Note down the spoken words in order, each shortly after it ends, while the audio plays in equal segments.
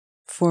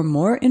For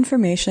more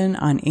information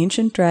on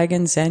Ancient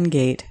Dragon Zen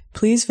Gate,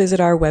 please visit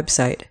our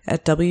website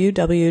at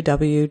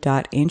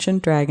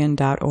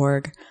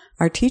www.ancientdragon.org.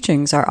 Our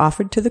teachings are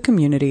offered to the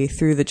community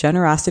through the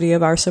generosity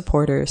of our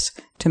supporters.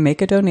 To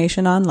make a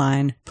donation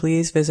online,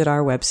 please visit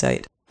our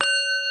website.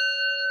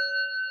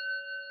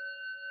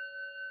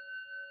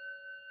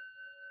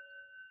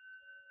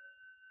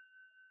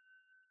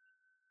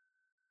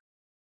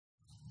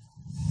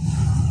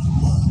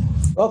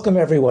 Welcome,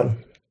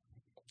 everyone.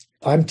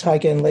 I'm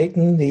Taigen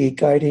Leighton, the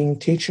guiding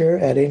teacher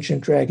at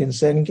Ancient Dragon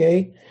Zen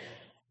Gate,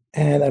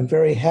 and I'm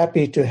very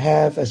happy to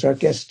have as our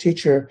guest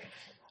teacher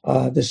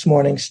this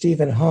morning,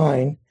 Stephen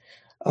Hein.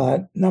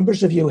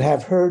 Numbers of you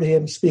have heard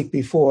him speak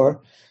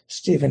before.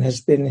 Stephen has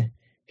been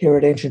here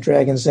at Ancient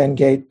Dragon Zen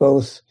Gate,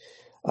 both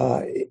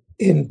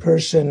in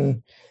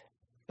person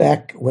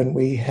back when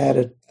we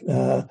had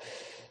a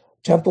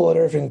temple at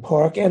Irving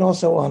Park and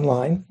also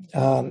online.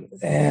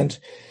 And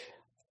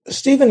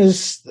Stephen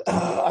is,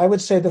 I would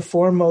say, the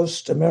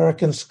foremost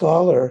American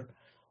scholar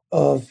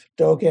of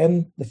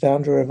Dogen, the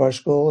founder of our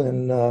school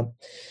in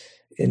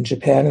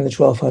Japan in the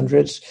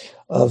 1200s,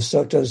 of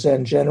Soto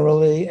Zen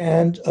generally,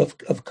 and of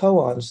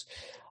koans.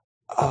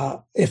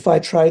 If I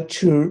tried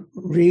to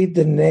read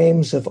the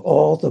names of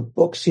all the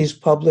books he's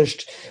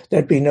published,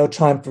 there'd be no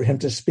time for him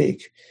to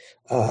speak,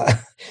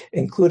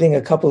 including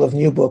a couple of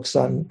new books,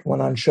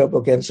 one on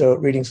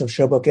Shobogenzo, readings of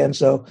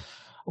Shobogenzo,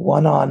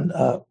 one on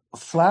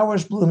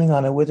Flowers Blooming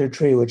on a Withered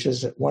Tree, which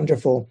is a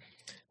wonderful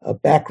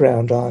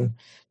background on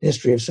the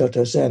history of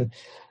Soto Zen.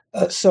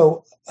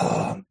 So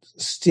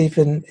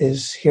Stephen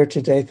is here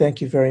today. Thank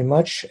you very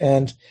much.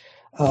 And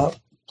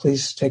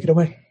please take it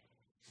away.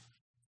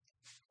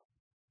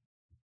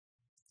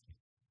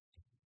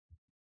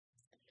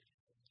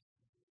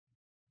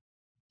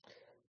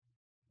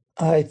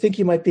 I think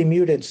you might be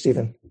muted,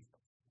 Stephen.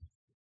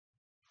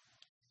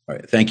 All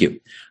right. Thank you.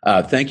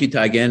 Thank you,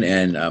 Taigen.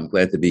 And I'm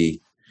glad to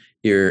be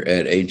here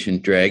at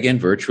Ancient Dragon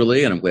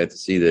virtually, and I'm glad to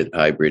see that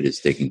hybrid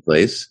is taking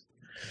place.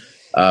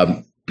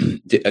 Can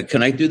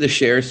I do the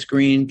share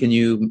screen? Can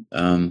you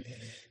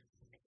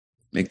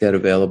make that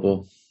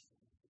available?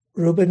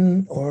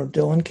 Ruben or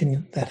Dylan,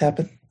 can that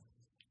happen?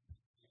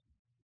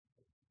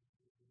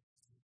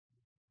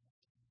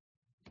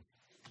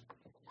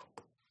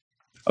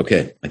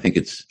 Okay, I think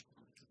it's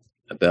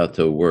about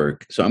to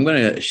work. So I'm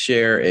going to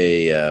share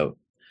a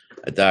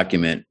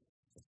document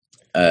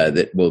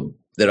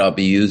that I'll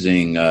be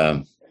using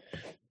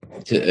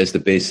as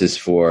the basis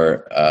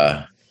for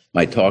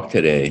my talk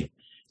today.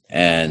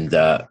 And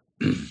I'm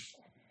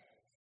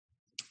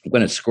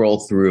going to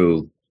scroll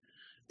through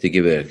to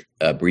give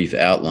a brief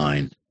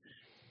outline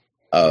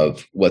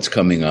of what's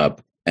coming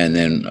up, and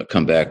then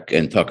come back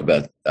and talk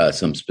about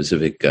some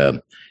specific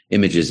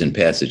images and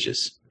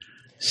passages.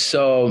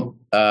 So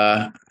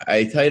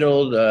I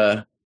titled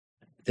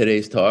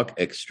today's talk,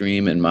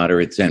 Extreme and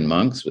Moderate Zen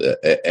Monks,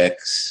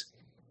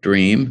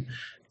 Extreme,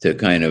 to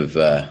kind of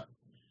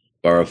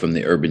borrow from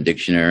the Urban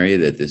Dictionary,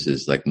 that this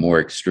is like more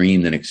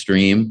extreme than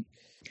extreme,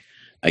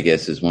 I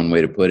guess is one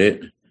way to put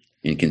it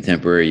in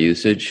contemporary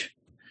usage.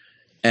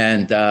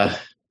 And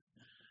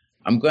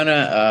I'm going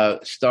to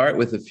start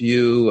with a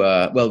few,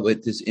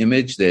 with this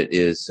image that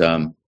is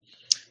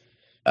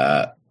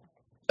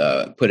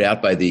put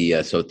out by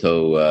the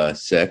Soto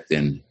sect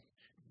in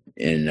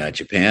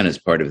Japan as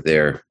part of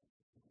their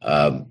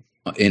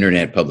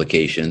internet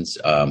publications.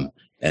 And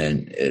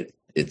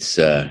it's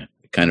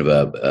kind of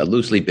a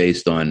loosely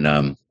based on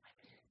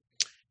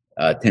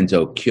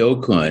Tenzo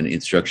Kyokun,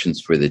 instructions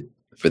for the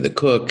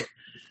cook,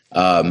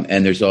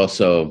 and there's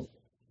also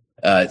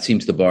it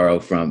seems to borrow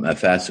from a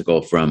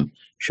fascicle from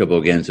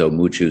Shobogenzo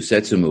Muchu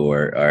Setsumu,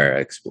 or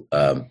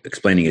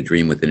explaining a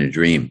dream within a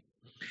dream.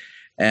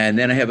 And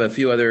then I have a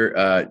few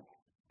other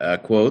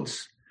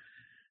quotes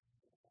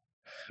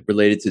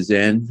related to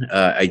Zen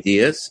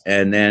ideas,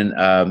 and then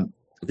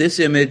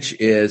this image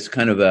is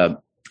kind of a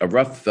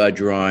rough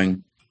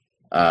drawing.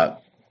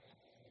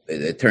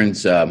 It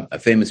turns a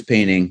famous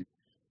painting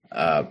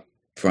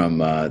from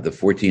the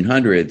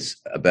 1400s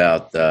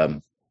about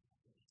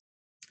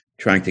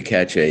trying to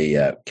catch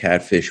a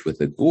catfish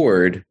with a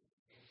gourd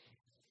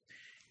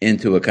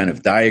into a kind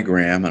of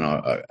diagram,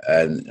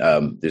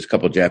 and there's a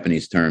couple of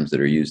Japanese terms that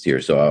are used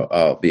here, so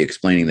I'll be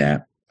explaining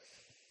that.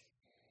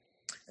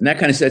 And that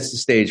kind of sets the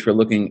stage for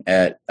looking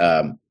at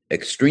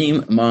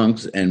extreme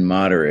monks and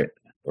moderate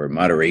or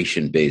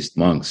moderation-based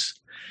monks.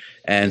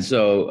 And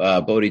so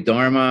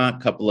Bodhidharma, a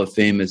couple of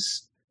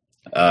famous,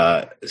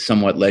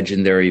 somewhat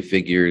legendary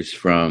figures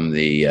from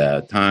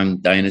the Tang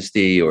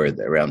Dynasty, or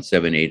around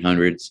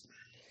 700-800s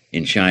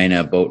in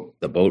China,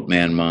 the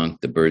boatman monk,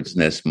 the bird's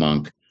nest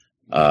monk,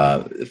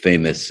 the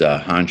famous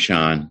Han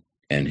Shan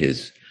and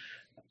his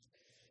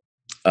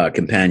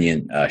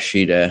companion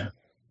Shida.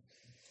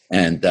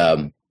 And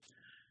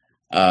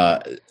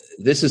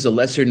this is a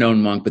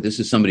lesser-known monk, but this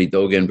is somebody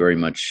Dogen very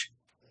much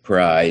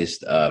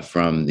prized,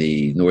 from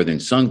the Northern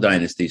Sung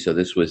Dynasty. So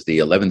this was the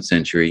 11th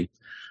century.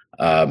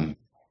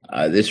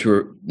 This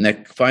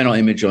final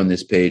image on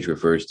this page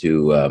refers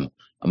to a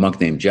monk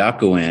named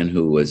Jiakuan,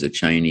 who was a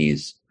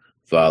Chinese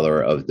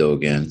follower of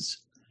Dogen's.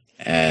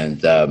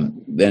 And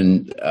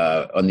then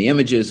on the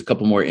images, a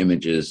couple more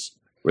images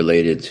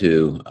related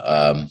to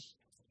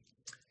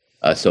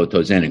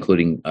Soto Zen,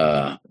 including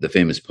the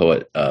famous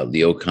poet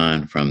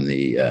Ryokan from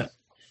the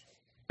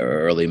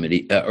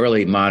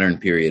early modern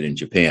period in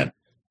Japan.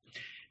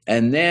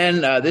 And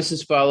then this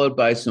is followed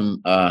by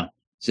some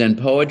Zen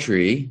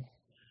poetry,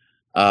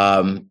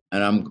 and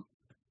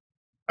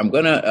I'm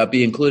going to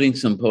be including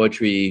some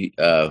poetry,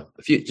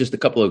 just a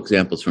couple of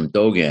examples from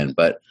Dogen,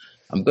 but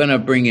I'm going to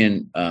bring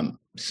in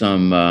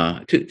some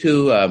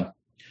two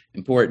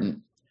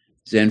important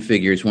Zen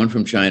figures, one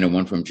from China,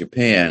 one from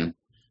Japan,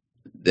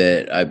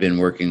 that I've been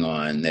working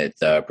on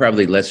that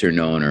probably lesser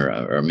known or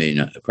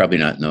probably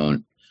not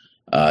known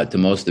to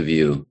most of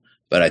you,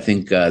 but I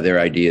think their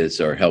ideas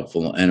are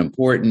helpful and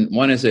important.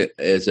 One is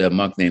a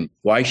monk named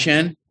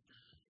Huaishen,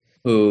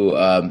 who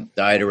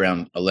died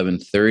around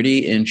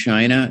 1130 in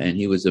China, and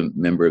he was a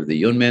member of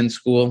the Yunmen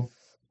school,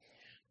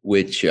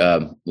 which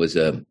was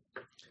a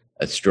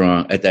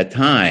strong, at that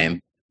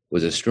time,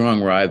 was a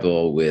strong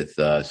rival with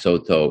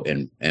Soto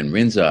and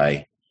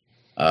Rinzai.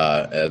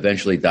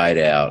 Eventually died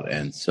out,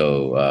 and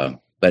so,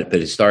 but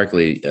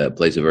historically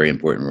plays a very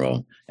important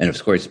role, and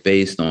of course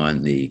based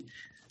on the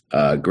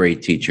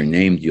great teacher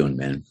named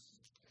Yunmen.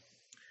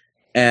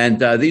 And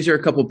these are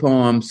a couple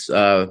poems.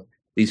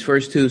 These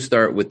first two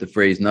start with the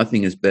phrase,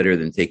 "Nothing is better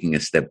than taking a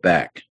step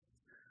back."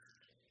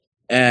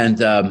 And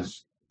the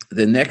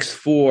next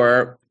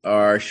four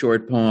are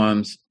short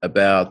poems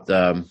about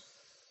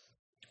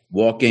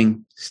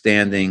walking,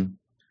 standing,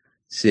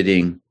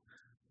 sitting,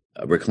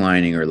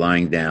 reclining, or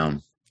lying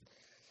down.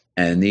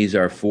 And these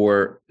are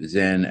four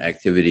Zen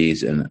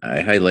activities. And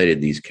I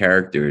highlighted these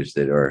characters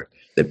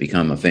that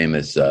become a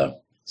famous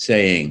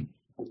saying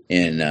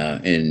in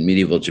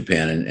medieval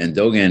Japan, and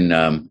Dogen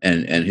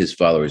and his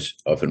followers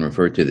often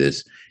refer to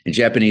this. In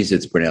Japanese,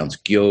 it's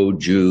pronounced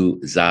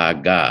Gyoju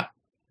Zaga,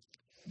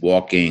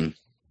 walking,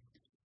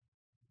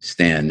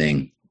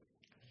 standing,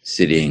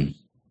 sitting,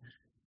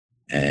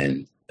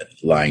 and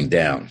lying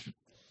down.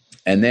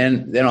 And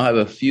then I'll have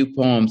a few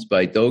poems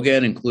by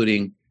Dogen,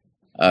 including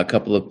a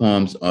couple of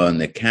poems on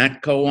the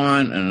cat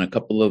koan and a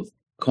couple of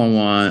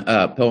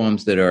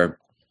poems that are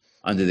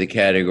under the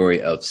category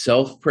of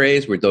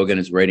self-praise, where Dogen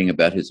is writing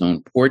about his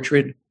own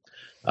portrait.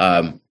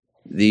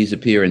 These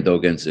appear in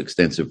Dogen's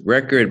extensive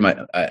record.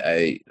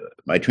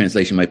 My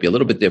translation might be a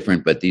little bit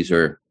different, but these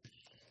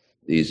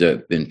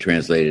have been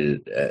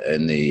translated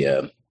in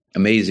the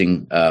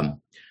amazing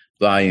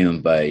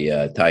volume by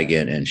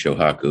Taigen and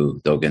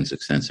Shohaku, Dogen's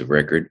extensive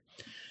record.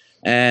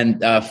 And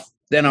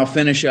then I'll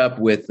finish up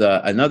with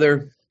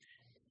another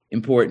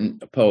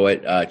important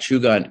poet,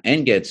 Chugan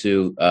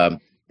Engetsu.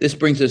 This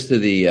brings us to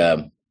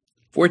the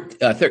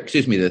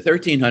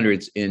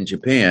 1300s in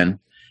Japan.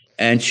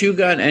 And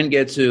Chugan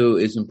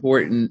Engetsu is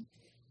important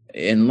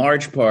in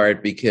large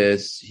part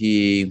because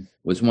he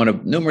was one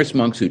of numerous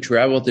monks who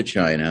traveled to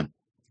China.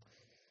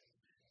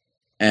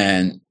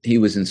 And he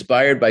was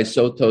inspired by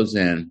Soto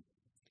Zen.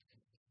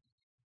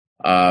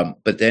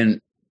 But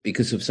then,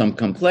 because of some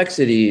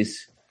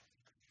complexities,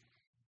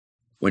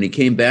 when he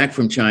came back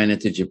from China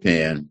to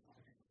Japan,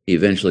 he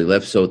eventually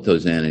left Soto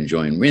Zen and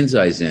joined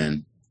Rinzai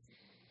Zen.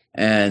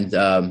 And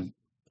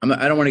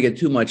I don't want to get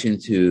too much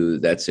into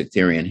that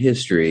sectarian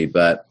history,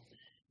 but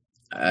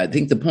I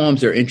think the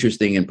poems are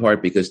interesting in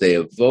part because they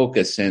evoke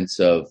a sense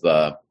of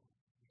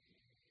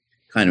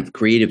kind of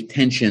creative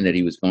tension that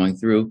he was going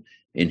through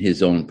in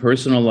his own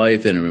personal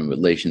life and in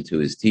relation to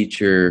his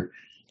teacher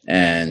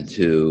and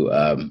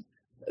to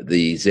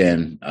the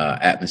Zen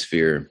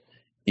atmosphere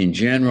in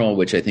general,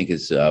 which I think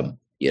is an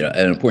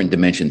important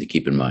dimension to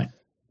keep in mind.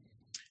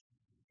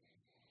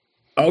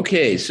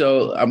 Okay,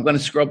 so I'm going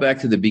to scroll back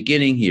to the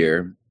beginning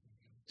here.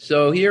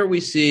 So here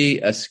we see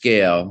a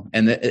scale,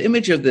 and the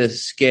image of the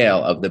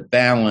scale, of the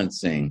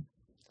balancing,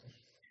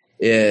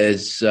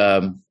 is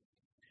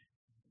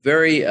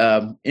very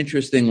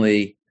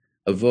interestingly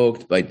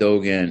evoked by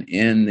Dogen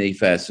in the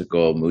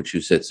fascicle Muchu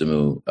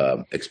Setsumu,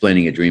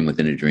 explaining a dream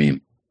within a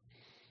dream.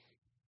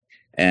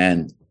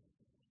 And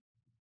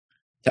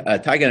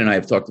Taigen and I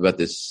have talked about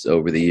this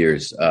over the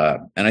years,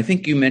 and I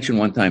think you mentioned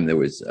one time there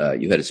was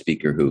you had a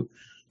speaker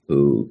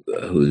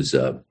whose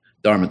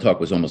Dharma talk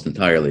was almost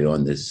entirely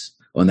on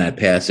that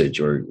passage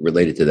or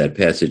related to that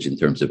passage in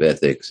terms of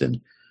ethics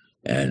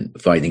and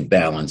finding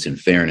balance and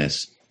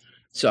fairness.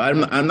 So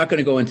I'm not going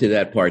to go into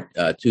that part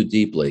too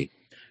deeply.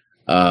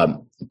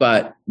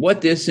 But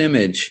what this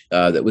image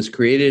that was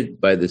created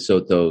by the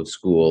Soto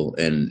school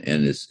and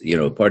is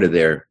part of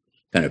their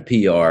kind of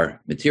PR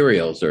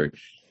materials or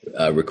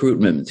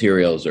recruitment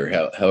materials or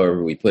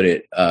however we put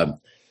it,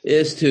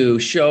 is to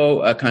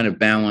show a kind of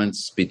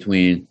balance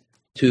between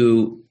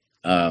two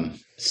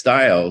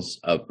styles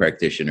of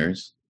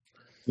practitioners,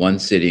 one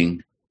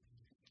sitting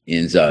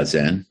in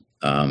Zazen,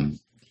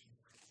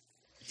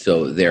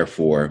 so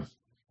therefore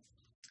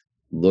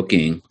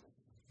looking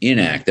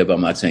inactive.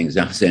 I'm not saying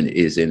Zazen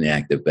is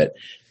inactive, but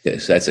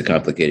that's a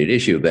complicated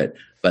issue, but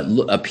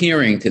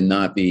appearing to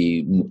not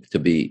be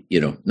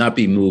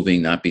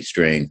moving, not be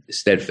straying,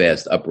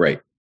 steadfast, upright.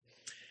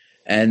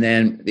 And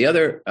then the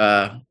other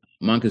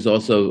monk is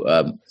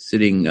also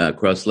sitting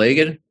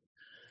cross-legged,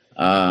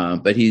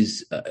 but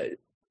he's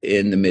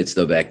in the midst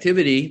of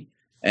activity,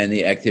 and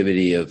the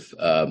activity of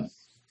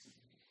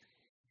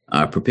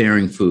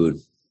preparing food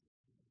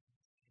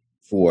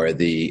for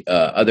the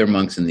other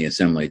monks in the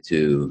assembly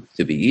to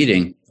be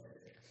eating.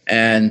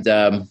 And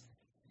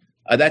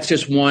that's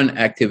just one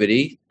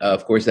activity.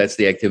 Of course, that's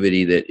the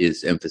activity that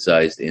is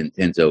emphasized in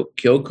Tenzo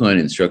Kyokun,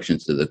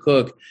 Instructions to the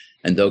Cook.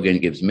 And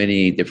Dogen gives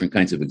many different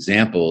kinds of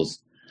examples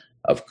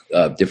of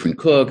different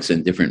cooks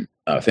and different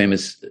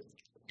famous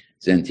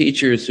Zen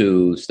teachers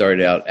who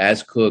started out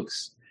as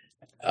cooks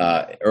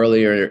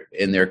earlier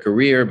in their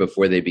career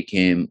before they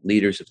became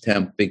leaders of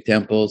big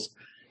temples.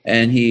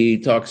 And he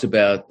talks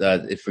about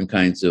different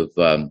kinds of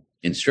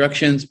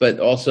instructions, but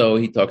also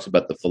he talks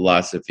about the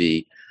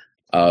philosophy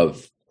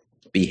of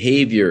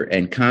behavior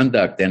and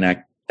conduct and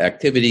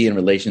activity in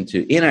relation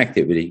to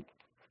inactivity,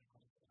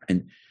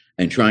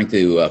 and trying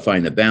to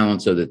find the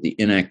balance so that the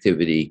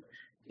inactivity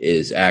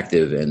is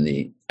active and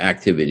the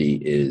activity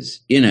is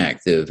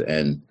inactive.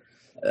 And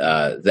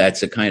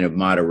that's a kind of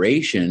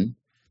moderation,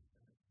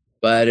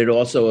 but it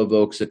also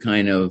evokes a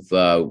kind of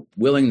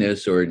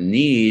willingness or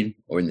need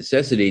or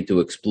necessity to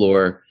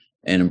explore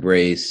and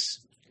embrace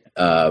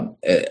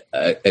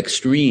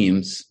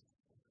extremes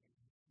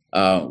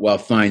while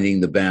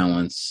finding the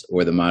balance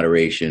or the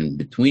moderation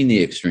between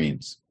the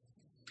extremes.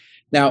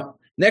 Now,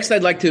 next,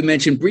 I'd like to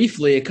mention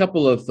briefly a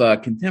couple of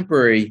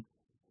contemporary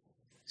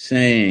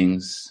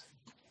sayings.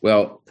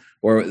 Well,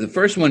 or the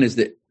first one is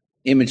the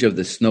image of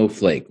the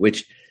snowflake,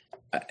 which,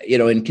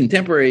 in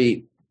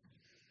contemporary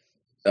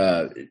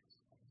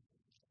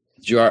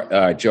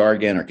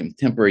jargon or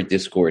contemporary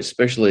discourse,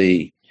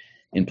 especially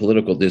in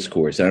political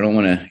discourse, I don't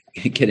want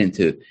to get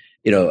into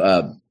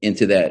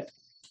that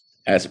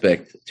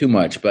aspect too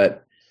much,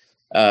 but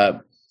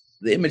the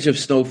image of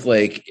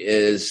snowflake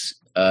is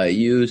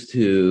used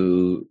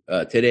to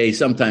today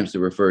sometimes to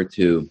refer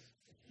to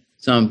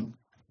some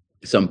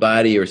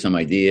body or some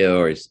idea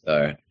or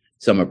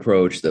some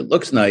approach that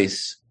looks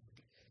nice,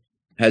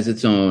 has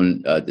its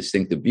own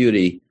distinctive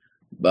beauty,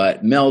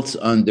 but melts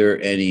under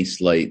any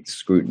slight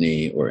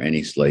scrutiny or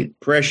any slight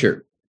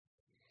pressure.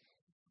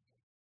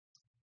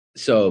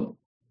 So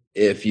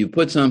if you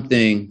put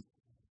something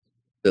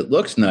that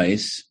looks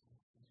nice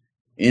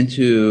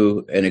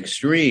into an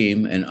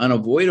extreme, an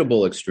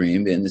unavoidable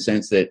extreme, in the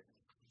sense that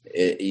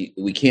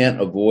we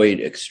can't avoid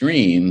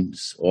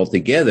extremes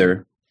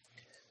altogether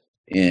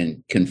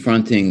in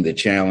confronting the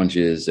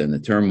challenges and the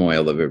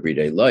turmoil of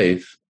everyday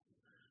life,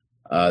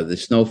 the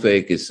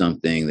snowflake is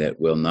something that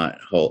will not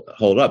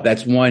hold up.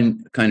 That's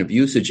one kind of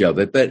usage of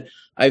it. But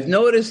I've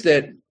noticed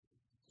that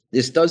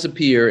this does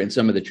appear in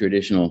some of the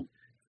traditional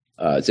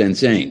Zen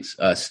sayings.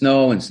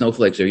 Snow and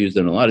snowflakes are used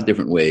in a lot of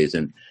different ways,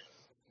 and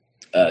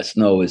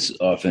snow is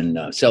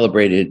often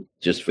celebrated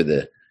just for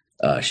the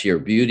sheer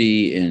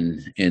beauty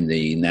in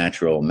the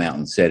natural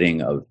mountain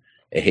setting of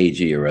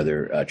Eiheiji or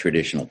other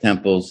traditional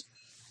temples.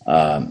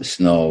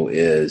 Snow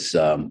is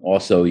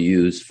also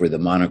used for the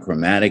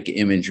monochromatic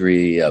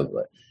imagery of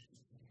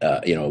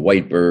a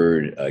white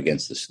bird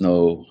against the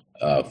snow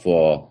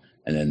fall,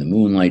 and then the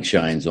moonlight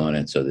shines on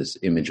it. So this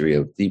imagery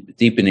of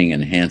deepening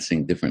and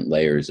enhancing different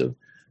layers of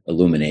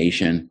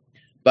illumination.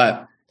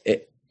 But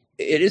it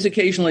is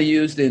occasionally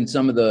used in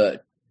some of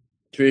the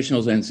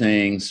traditional Zen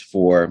sayings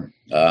for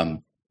a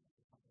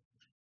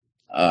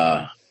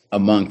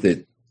monk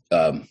that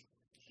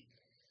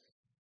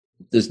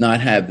does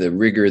not have the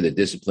rigor, the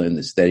discipline,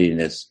 the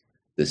steadiness,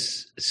 the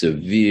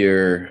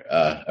severe,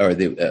 or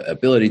the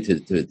ability to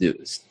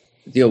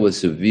deal with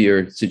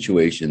severe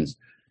situations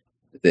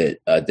that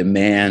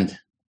demand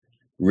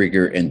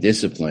rigor and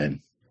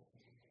discipline,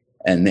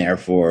 and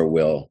therefore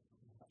will,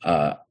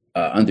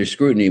 under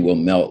scrutiny, will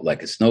melt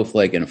like a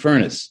snowflake in a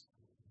furnace.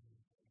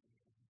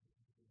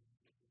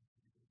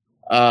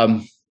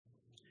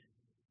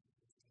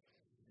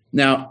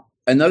 Now,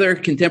 another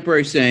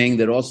contemporary saying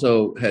that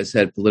also has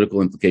had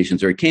political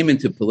implications, or it came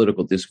into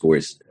political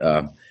discourse,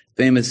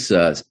 famous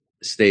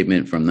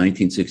statement from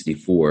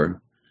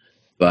 1964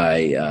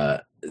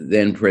 by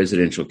then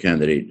presidential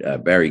candidate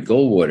Barry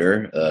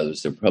Goldwater,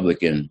 was the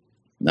Republican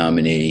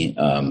nominee,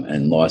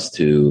 and lost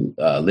to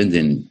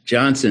Lyndon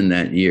Johnson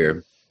that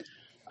year.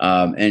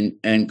 And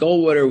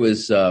Goldwater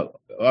was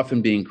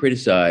often being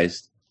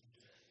criticized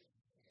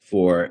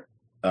for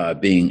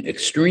being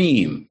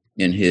extreme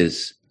in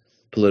his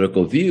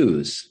political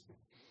views.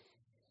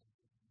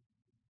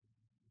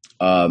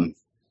 When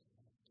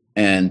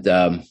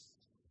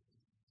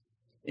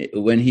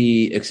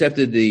he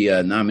accepted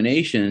the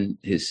nomination,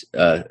 his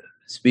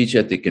speech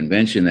at the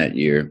convention that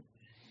year,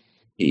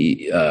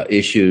 he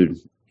issued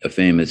a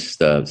famous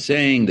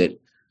saying that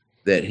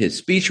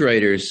his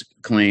speechwriters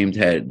claimed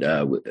had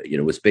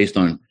was based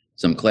on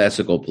some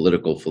classical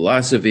political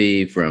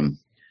philosophy from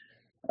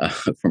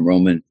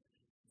Roman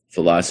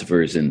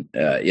philosophers, and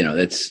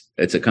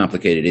that's a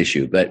complicated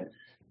issue. But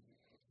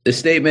the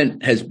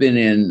statement has been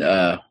in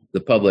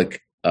the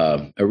public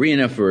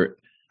arena for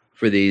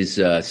these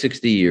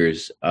 60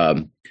 years,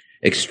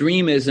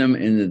 Extremism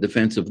in the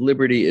defense of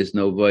liberty is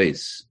no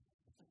vice.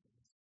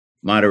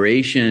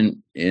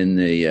 Moderation in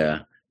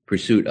the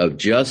pursuit of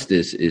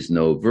justice is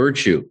no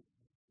virtue.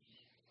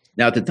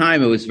 Now, at the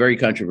time, it was very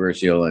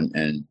controversial,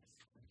 and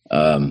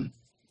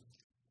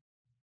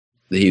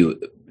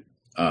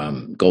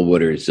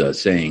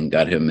Goldwater's saying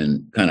got him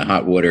in kind of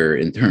hot water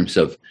in terms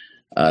of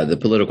the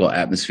political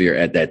atmosphere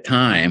at that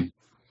time.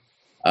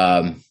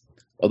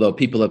 Although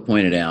people have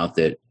pointed out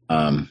that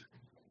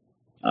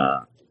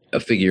a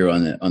figure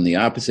on the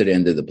opposite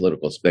end of the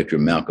political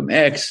spectrum, Malcolm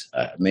X,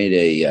 made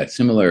a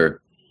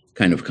similar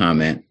kind of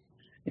comment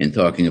in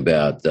talking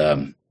about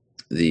the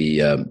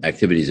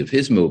activities of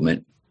his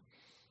movement.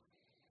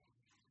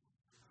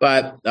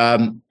 But I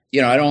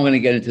don't want to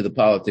get into the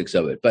politics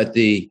of it. But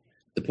the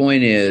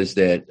point is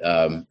that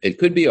it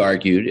could be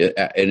argued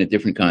in a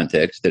different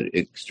context that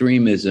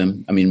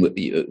extremism,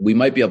 we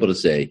might be able to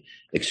say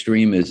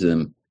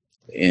extremism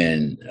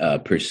in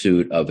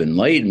pursuit of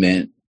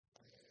enlightenment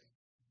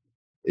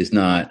is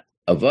not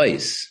a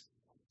vice.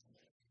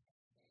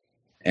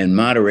 And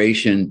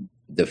moderation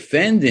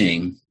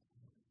defending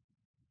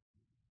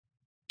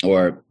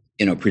or,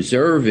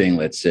 preserving,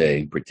 let's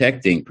say,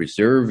 protecting,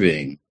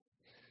 preserving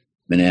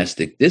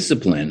monastic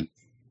discipline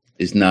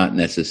is not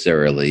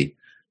necessarily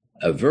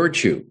a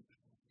virtue.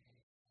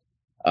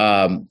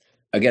 Again,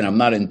 I'm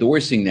not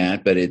endorsing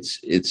that, but it's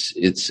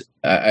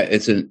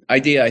an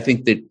idea I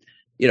think that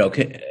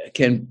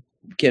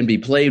can be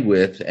played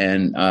with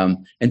and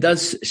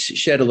does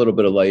shed a little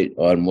bit of light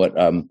on what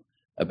I'm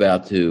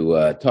about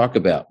to talk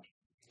about.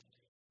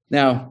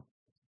 Now,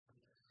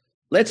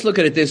 let's look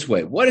at it this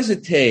way: what does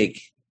it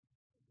take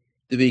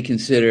to be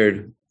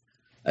considered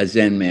a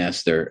Zen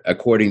master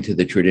according to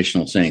the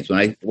traditional sayings?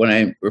 When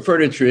I refer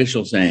to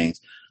traditional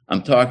sayings,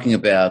 I'm talking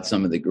about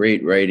some of the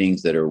great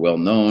writings that are well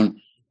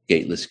known: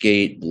 Gateless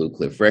Gate, Blue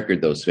Cliff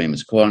Record, those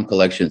famous koan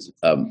collections,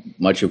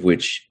 much of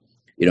which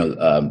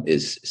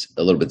is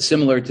a little bit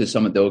similar to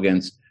some of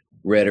Dogen's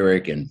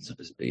rhetoric, and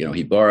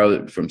he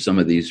borrowed from some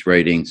of these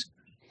writings,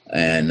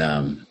 and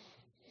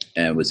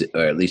was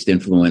or at least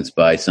influenced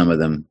by some of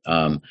them,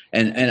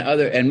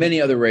 and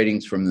many other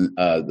writings from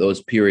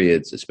those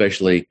periods,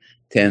 especially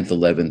 10th,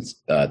 11th,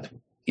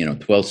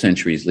 12th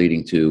centuries,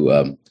 leading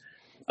to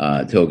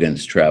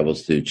Dogen's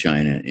travels to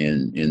China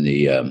in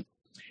the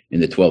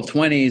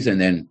 1220s,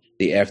 and then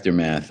the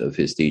aftermath of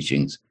his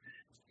teachings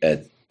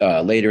at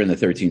later in the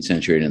 13th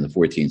century and in the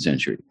 14th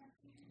century.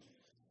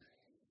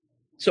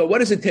 So what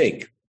does it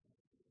take?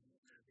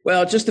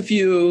 Well, just a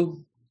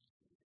few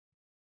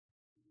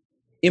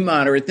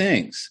immoderate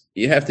things.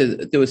 You have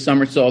to do a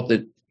somersault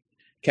that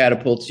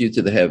catapults you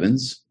to the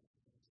heavens.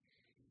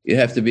 You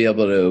have to be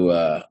able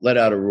to let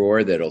out a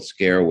roar that'll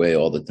scare away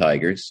all the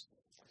tigers.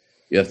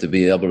 You have to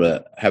be able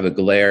to have a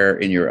glare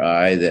in your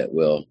eye that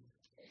will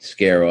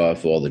scare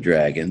off all the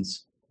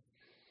dragons.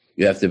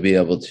 You have to be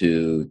able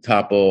to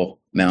topple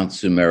Mount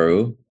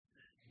Sumeru.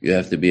 You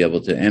have to be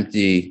able to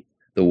empty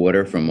the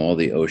water from all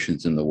the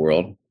oceans in the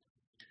world.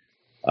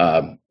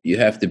 You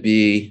have to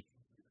be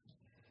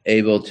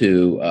able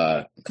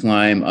to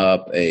climb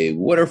up a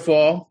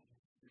waterfall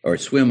or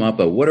swim up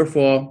a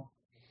waterfall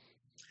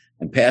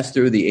and pass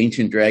through the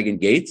ancient dragon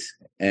gates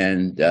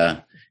and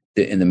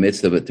in the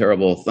midst of a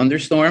terrible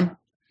thunderstorm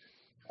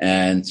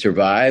and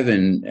survive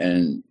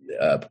and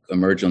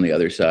emerge on the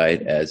other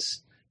side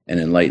as an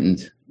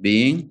enlightened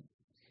being.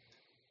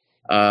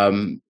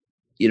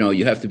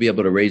 You have to be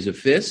able to raise a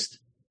fist,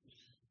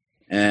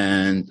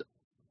 and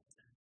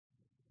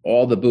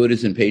all the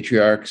Buddhas and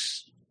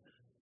patriarchs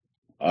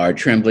are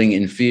trembling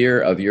in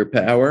fear of your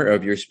power,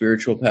 of your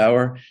spiritual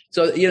power.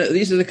 So,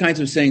 these are the kinds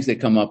of sayings that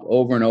come up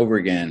over and over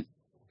again,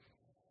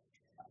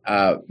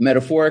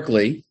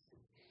 metaphorically.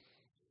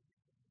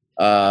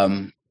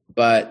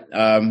 But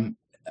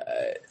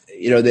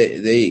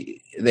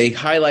they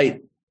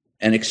highlight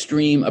an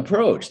extreme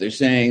approach. They're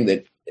saying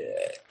that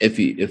if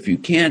you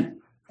can't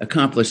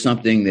accomplish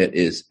something that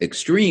is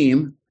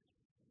extreme,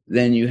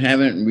 then you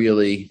haven't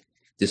really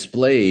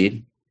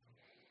displayed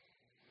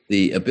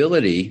the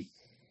ability,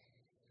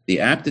 the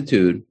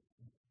aptitude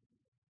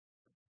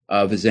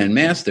of a Zen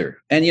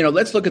master. And,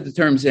 let's look at the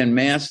term Zen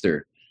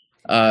master.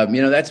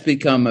 That's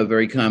become a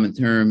very common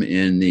term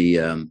in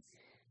the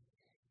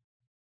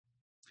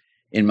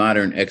in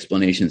modern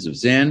explanations of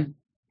Zen.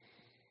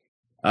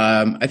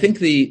 I think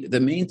the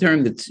main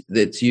term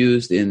that's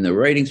used in the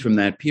writings from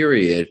that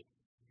period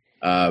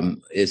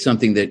is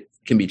something that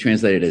can be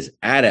translated as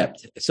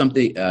adept,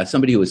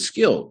 somebody who is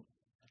skilled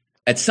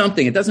at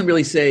something. It doesn't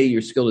really say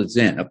you're skilled at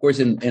Zen. Of course,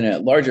 in a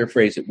larger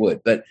phrase it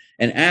would, but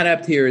an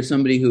adept here is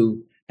somebody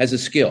who has a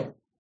skill,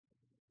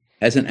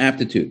 has an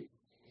aptitude.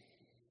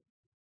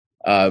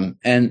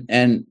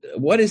 And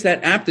what is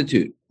that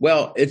aptitude?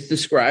 Well, it's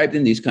described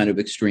in these kind of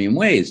extreme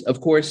ways.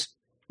 Of course,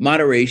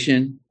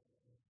 moderation,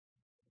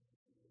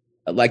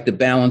 like the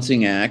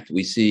balancing act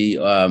we see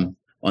on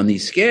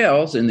these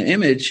scales in the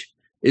image,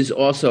 is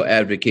also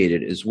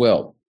advocated as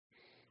well.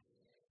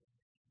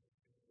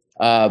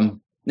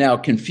 Now,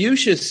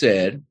 Confucius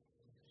said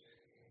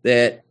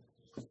that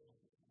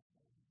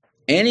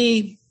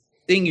any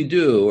thing you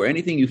do or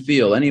anything you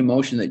feel, any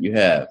emotion that you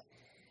have,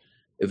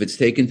 if it's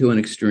taken to an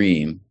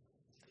extreme,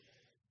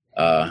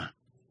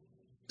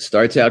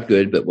 starts out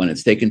good, but when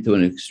it's taken to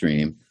an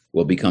extreme,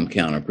 will become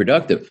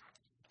counterproductive.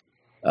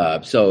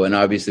 So an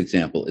obvious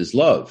example is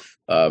love.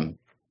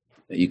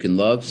 You can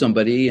love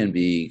somebody and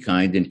be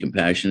kind and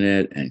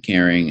compassionate and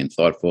caring and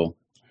thoughtful,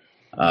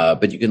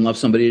 but you can love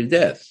somebody to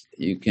death.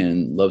 You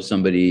can love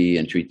somebody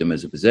and treat them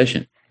as a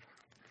possession.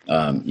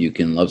 You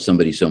can love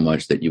somebody so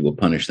much that you will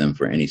punish them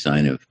for any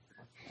sign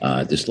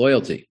of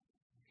disloyalty.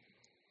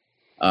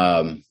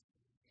 At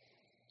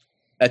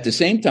the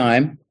same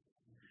time,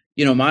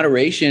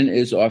 moderation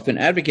is often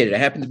advocated. I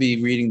happen to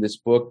be reading this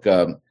book,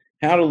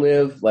 How to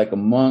Live Like a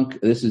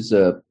Monk. This is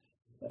a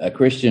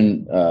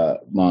Christian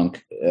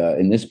monk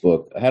in this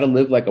book, How to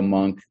Live Like a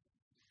Monk,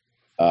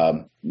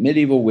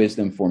 Medieval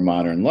Wisdom for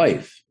Modern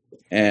Life.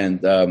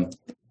 And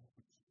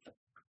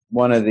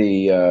one of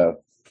the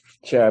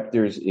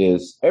chapters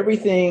is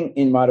everything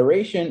in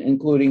moderation,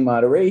 including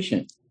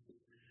moderation.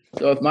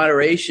 So if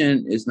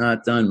moderation is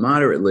not done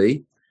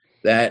moderately,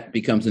 that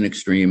becomes an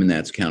extreme, and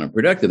that's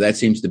counterproductive. That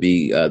seems to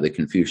be the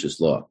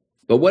Confucius law.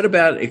 But what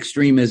about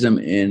extremism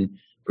in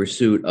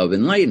pursuit of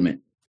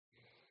enlightenment?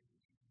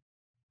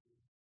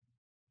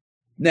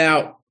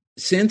 Now,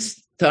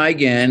 since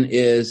Taigen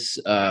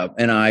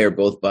and I are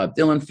both Bob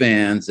Dylan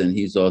fans, and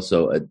he's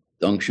also a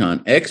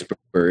Dongshan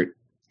expert,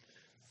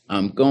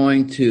 I'm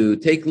going to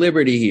take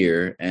liberty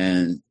here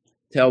and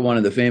tell one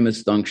of the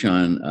famous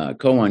Dongshan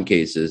koan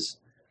cases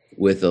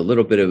with a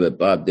little bit of a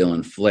Bob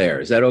Dylan flair.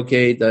 Is that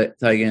okay,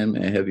 Taigen?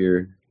 May I have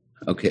your...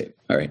 Okay,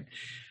 all right.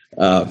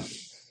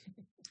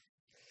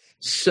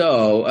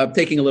 So I'm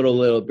taking a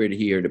little bit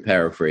here to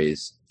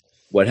paraphrase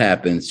what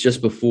happens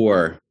just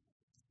before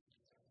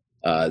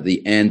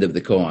the end of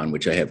the koan,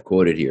 which I have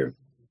quoted here.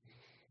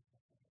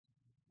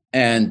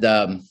 And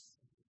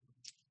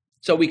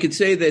so we could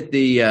say that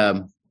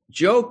the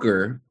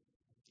Joker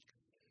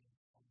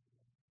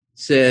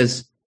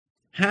says,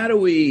 how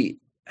do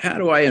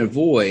I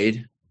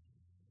avoid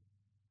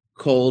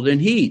cold and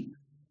heat?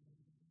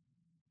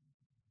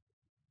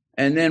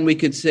 And then we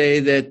could say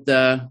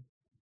that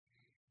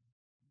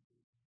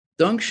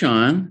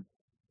Dongshan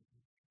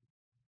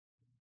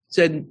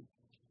said,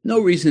 no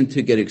reason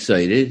to get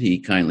excited, he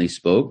kindly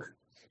spoke.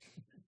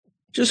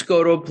 Just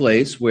go to a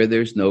place where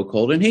there's no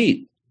cold and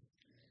heat.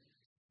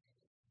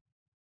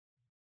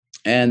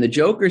 And the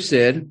Joker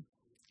said,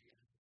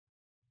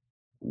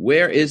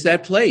 where is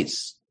that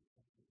place?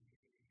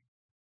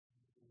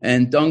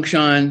 And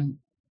Dongshan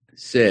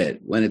said,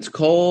 when it's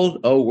cold,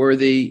 oh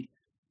worthy,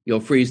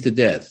 you'll freeze to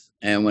death.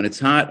 And when it's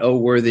hot, oh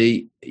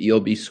worthy, you'll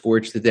be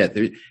scorched to death.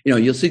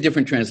 You'll see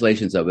different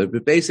translations of it,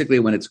 but basically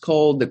when it's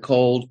cold, the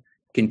cold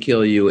can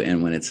kill you,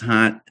 and when it's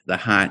hot, the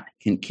hot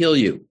can kill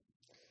you.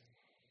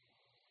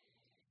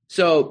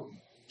 So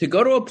to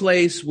go to a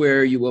place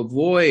where you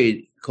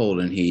avoid cold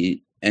and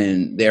heat,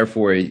 and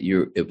therefore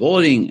you're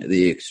avoiding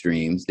the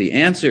extremes, the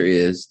answer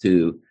is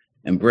to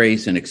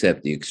embrace and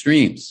accept the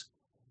extremes.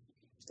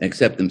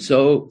 Accept them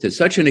to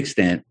such an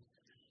extent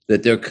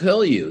that they'll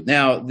kill you.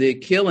 Now, the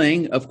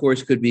killing, of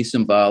course, could be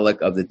symbolic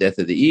of the death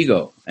of the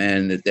ego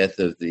and the death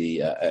of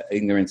the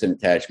ignorance and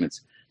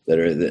attachments that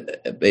are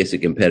the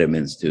basic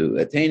impediments to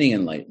attaining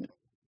enlightenment.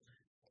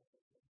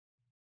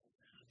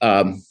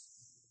 But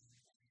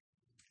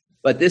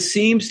this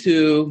seems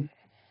to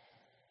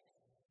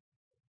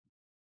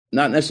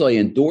not necessarily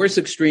endorse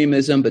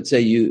extremism, but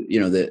say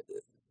that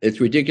it's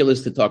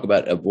ridiculous to talk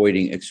about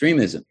avoiding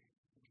extremism.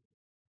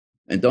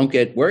 And don't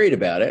get worried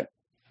about it,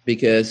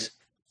 because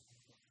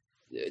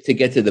to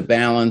get to the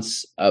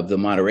balance of the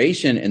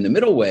moderation and the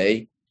middle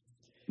way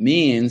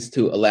means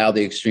to allow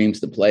the extremes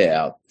to play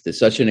out to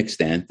such an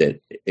extent that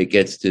it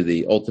gets to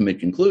the ultimate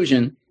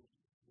conclusion.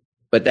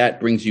 But that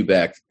brings you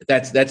back.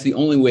 That's the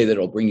only way that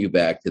it'll bring you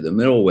back to the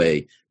middle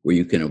way, where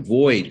you can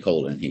avoid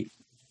cold and heat.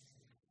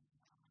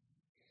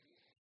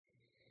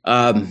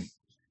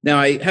 Now,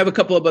 I have a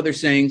couple of other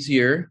sayings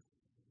here.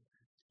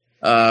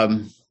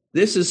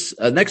 This is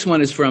next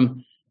one is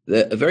from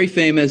a very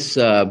famous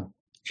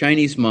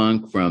Chinese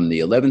monk from the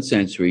 11th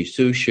century,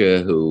 Su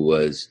Shi, who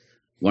was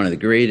one of the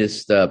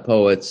greatest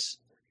poets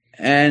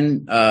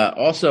and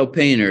also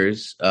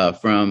painters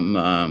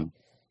from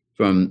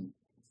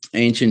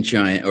ancient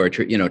China, or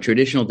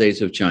traditional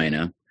days of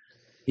China.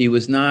 He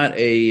was not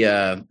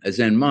a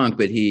Zen monk,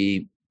 but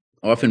he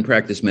often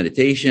practiced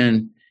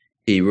meditation.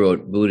 He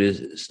wrote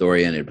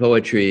Buddhist-oriented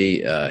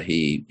poetry.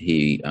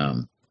 He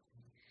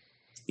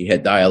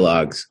had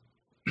dialogues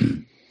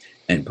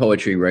and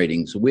poetry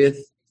writings with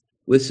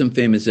some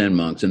famous Zen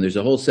monks. And there's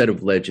a whole set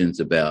of legends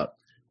about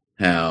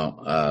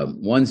how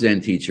one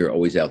Zen teacher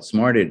always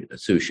outsmarted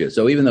Su Shi.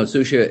 So even though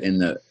Su Shi in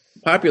the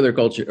popular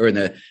culture, or in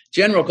the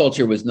general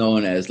culture, was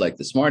known as like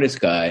the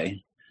smartest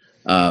guy,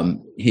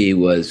 he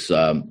was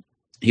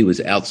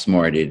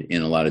outsmarted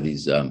in a lot of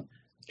these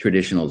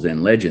traditional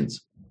Zen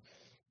legends.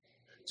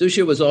 Su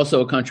Shi was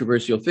also a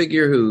controversial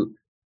figure who,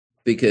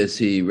 because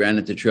he ran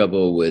into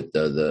trouble with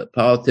the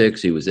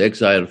politics, he was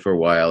exiled for a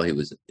while. He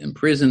was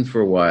imprisoned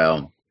for a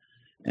while.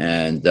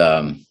 And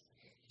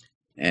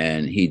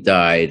and he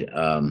died,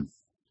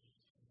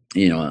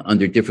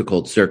 under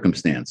difficult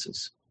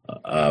circumstances.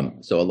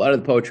 So a lot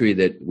of the poetry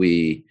that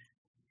we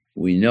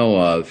know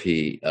of,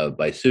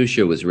 by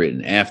Susha, was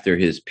written after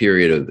his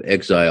period of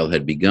exile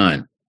had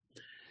begun,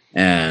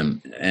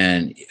 and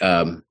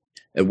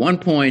at one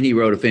point he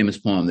wrote a famous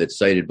poem that's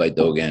cited by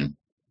Dogen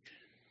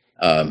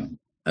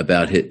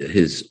about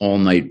his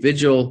all-night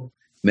vigil,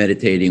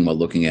 meditating while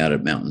looking out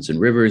at mountains and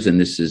rivers, and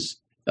this is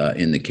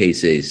in the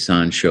Keisei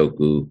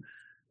Sanshoku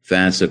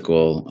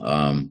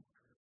fascicle,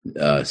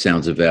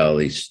 Sounds of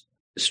Valleys,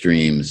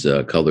 Streams,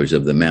 Colors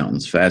of the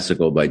Mountains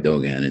fascicle by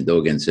Dogen. And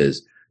Dogen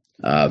says,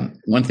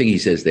 one thing he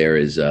says there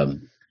is,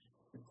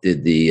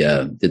 did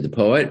the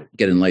poet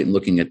get enlightened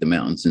looking at the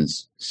mountains and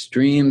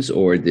streams,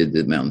 or did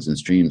the mountains and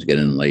streams get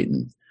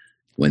enlightened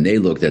when they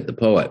looked at the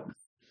poet?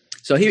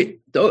 So I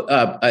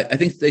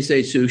think they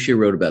say Susha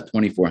wrote about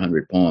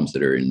 2,400 poems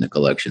that are in the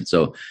collection.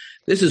 So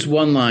this is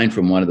one line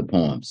from one of the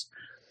poems.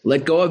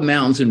 Let go of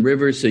mountains and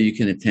rivers so you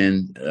can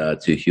attend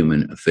to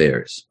human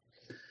affairs.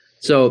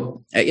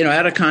 So,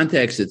 out of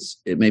context,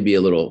 it may be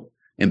a little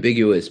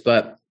ambiguous,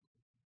 but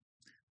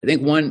I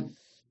think one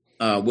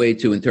way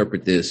to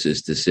interpret this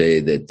is to say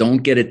that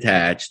don't get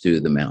attached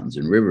to the mountains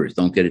and rivers.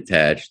 Don't get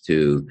attached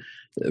to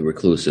the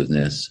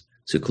reclusiveness,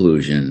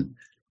 seclusion,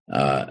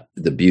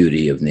 the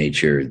beauty of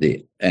nature,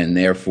 and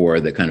therefore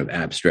the kind of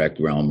abstract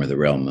realm or the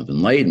realm of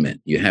enlightenment.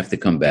 You have to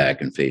come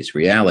back and face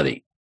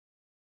reality.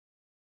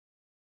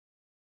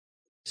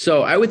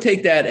 So I would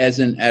take that as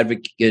an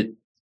advocate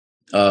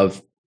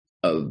of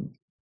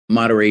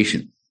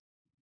moderation,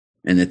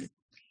 and that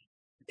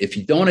if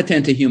you don't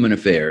attend to human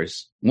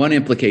affairs, one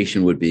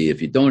implication would be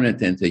if you don't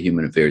attend to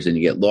human affairs and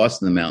you get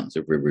lost in the mountains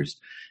or rivers,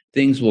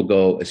 things will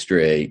go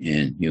astray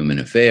in human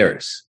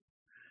affairs.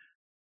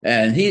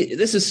 And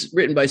this is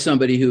written by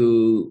somebody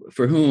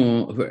for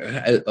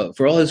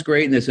all his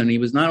greatness, and he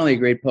was not only a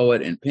great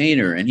poet and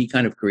painter, and he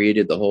kind of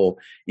created the whole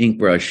ink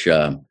brush,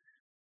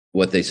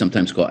 what they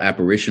sometimes call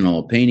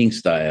apparitional painting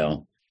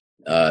style,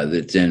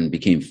 that then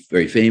became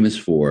very famous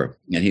for.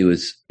 And he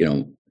was,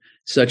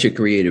 such a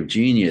creative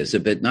genius.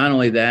 But not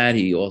only that,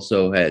 he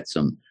also had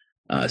some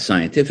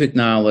scientific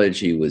knowledge.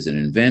 He was an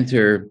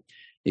inventor.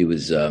 He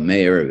was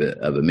mayor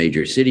of a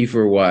major city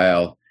for a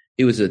while.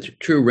 He was a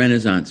true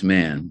Renaissance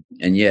man,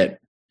 and yet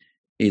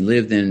he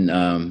lived in,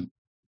 kind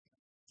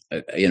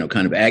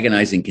of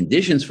agonizing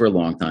conditions for a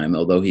long time.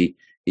 Although he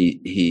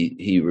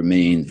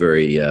remained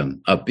very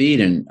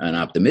upbeat and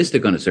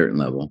optimistic on a certain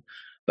level.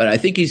 But I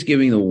think he's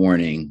giving the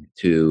warning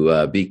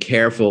to be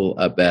careful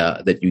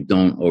about that you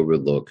don't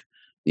overlook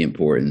the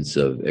importance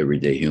of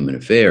everyday human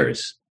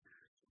affairs,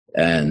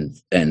 and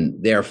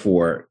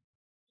therefore,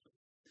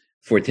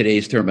 for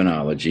today's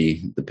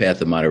terminology, the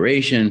path of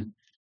moderation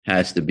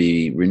has to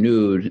be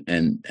renewed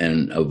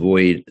and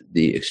avoid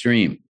the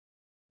extreme.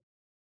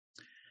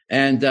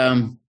 And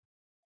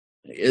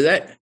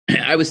that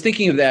I was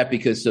thinking of that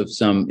because of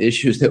some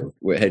issues that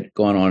had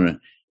gone on at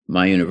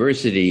my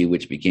university,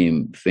 which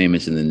became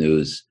famous in the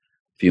news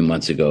a few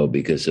months ago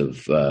because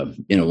of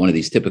one of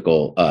these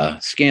typical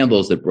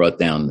scandals that brought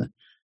down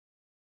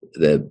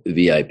the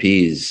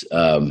VIPs,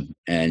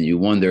 and you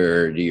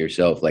wonder to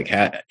yourself, like,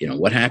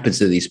 what happens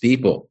to these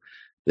people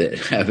that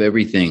have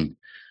everything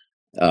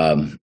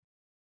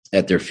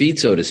at their feet,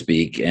 so to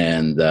speak,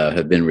 and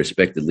have been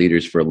respected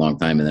leaders for a long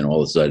time, and then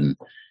all of a sudden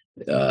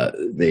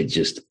they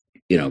just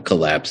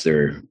collapse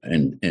there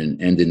and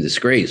end in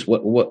disgrace.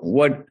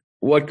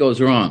 What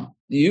goes wrong?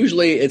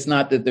 Usually, it's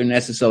not that they're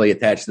necessarily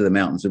attached to the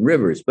mountains and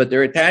rivers, but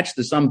they're attached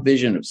to some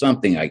vision of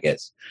something, I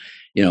guess.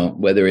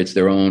 Whether it's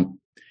their own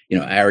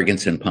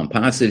arrogance and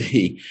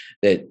pomposity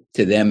that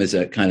to them is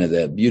a kind of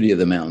the beauty of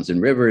the mountains and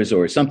rivers,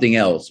 or something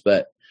else.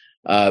 But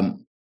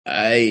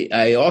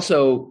I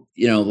also,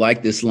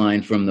 like this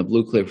line from the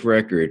Blue Cliff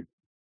Record: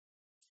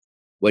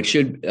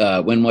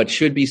 when what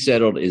should be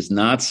settled is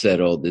not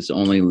settled, this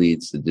only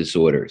leads to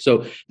disorder.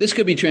 So this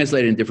could be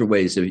translated in different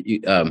ways. So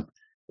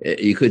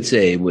you could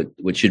say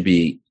what should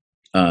be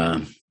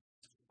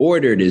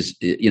ordered is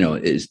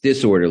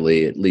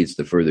disorderly. It leads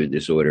to further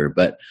disorder.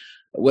 But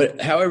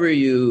however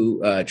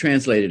you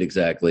translate it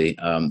exactly,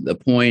 the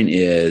point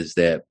is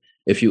that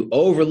if you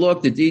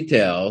overlook the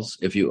details,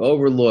 if you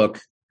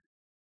overlook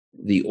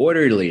the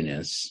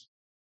orderliness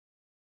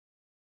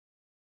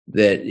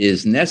that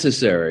is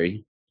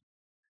necessary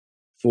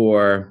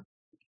for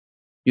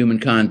human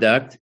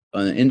conduct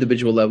on an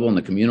individual level, on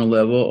the communal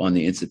level, on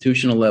the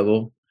institutional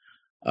level,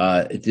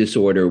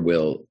 disorder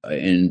will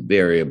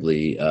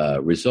invariably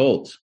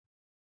result.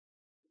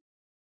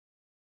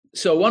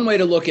 So one way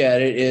to look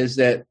at it is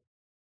that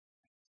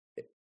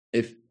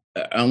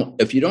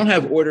if you don't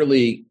have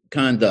orderly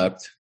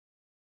conduct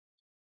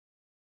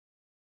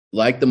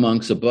like the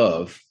monks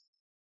above,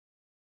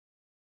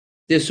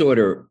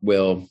 disorder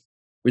will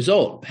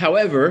result.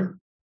 However,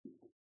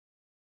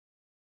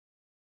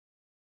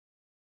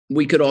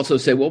 we could also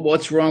say, well,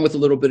 what's wrong with a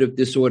little bit of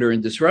disorder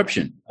and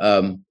disruption?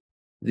 The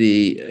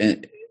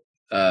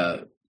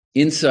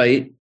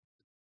insight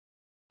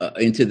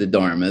into the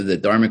Dharma, the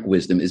Dharmic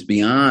wisdom, is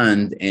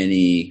beyond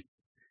any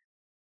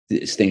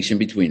distinction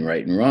between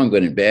right and wrong,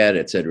 good and bad,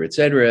 et cetera, et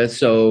cetera.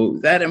 So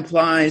that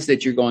implies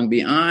that you're going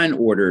beyond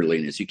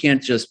orderliness. You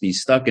can't just be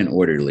stuck in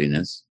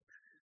orderliness.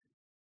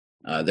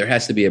 There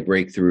has to be a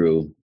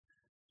breakthrough.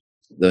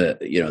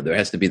 There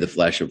has to be the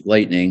flash of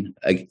lightning,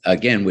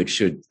 again, which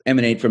should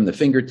emanate from the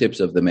fingertips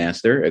of the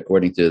master,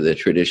 according to the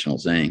traditional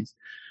sayings.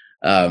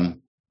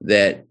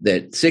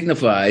 That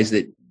signifies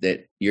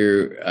that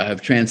you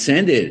have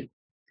transcended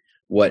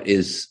what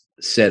is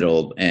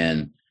settled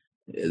and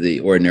the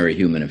ordinary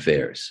human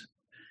affairs.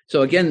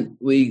 So again,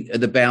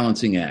 the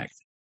balancing act.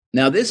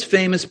 Now, this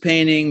famous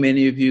painting,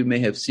 many of you may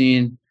have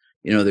seen.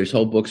 There's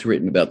whole books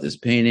written about this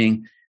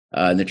painting.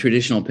 In the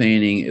traditional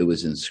painting, it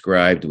was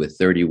inscribed with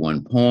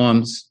 31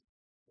 poems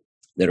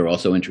that are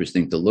also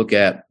interesting to look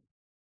at.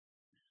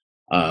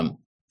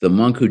 The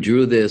monk who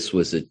drew this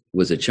was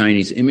a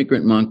Chinese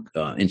immigrant monk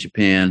in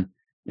Japan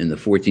in the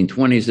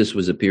 1420s. This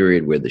was a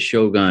period where the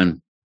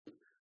shogun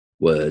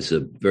was a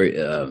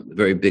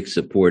very big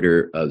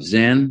supporter of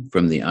Zen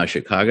from the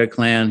Ashikaga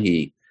clan.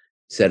 He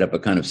set up a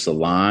kind of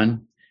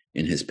salon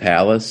in his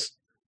palace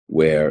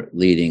where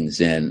leading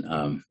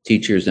Zen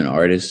teachers and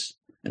artists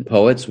and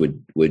poets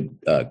would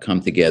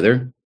come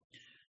together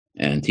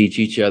and teach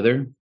each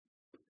other.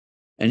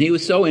 And he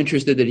was so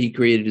interested that he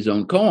created his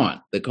own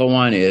koan. The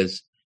koan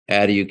is,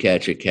 how do you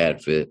catch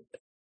a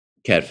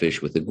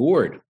catfish with a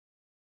gourd?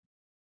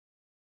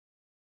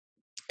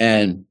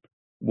 And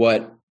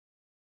what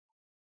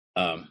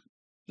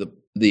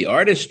the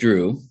artist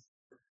drew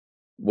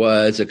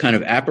was a kind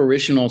of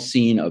apparitional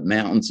scene of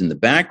mountains in the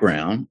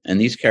background,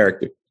 and these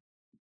characters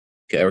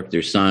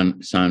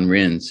San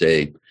Rin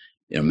say,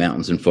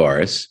 mountains and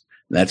forests.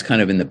 And that's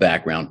kind of in the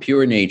background,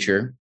 pure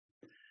nature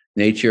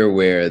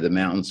where the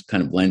mountains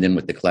kind of blend in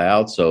with the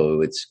clouds,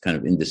 so it's kind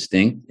of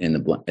indistinct in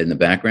the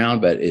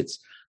background, but it's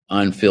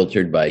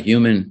unfiltered by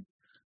human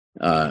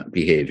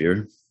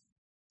behavior.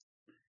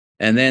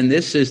 And then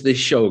this is the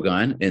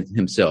shogun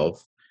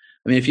himself.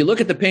 I mean, if you look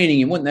at the painting,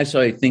 you wouldn't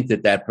necessarily think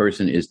that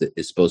person is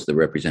supposed to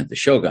represent the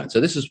shogun. So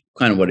this is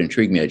kind of what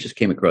intrigued me. I just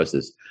came across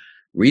this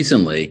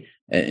recently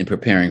in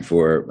preparing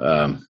for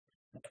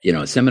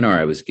a seminar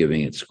I was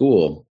giving at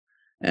school,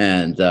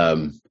 and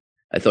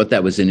I thought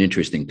that was an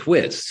interesting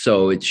twist.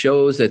 So it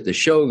shows that the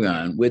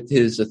shogun, with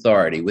his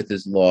authority, with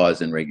his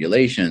laws and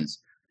regulations,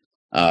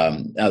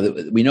 now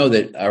we know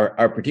that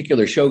our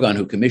particular shogun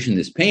who commissioned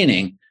this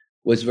painting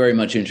was very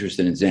much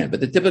interested in Zen,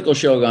 but the typical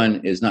shogun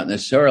is not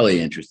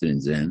necessarily interested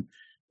in Zen.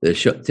 The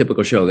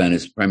typical shogun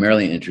is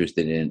primarily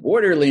interested in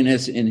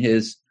orderliness in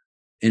his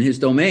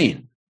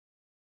domain.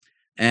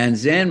 And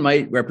Zen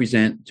might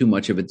represent too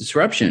much of a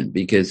disruption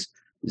because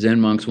Zen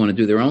monks want to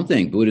do their own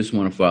thing. Buddhists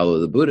want to follow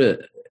the Buddha,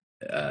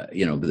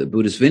 the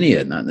Buddhist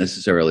Vinaya, not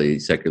necessarily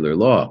secular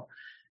law.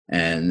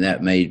 And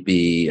that may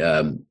be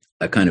a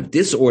kind of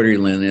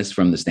disorderliness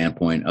from the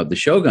standpoint of the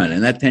shogun.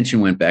 And that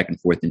tension went back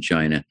and forth in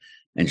China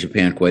and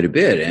Japan quite a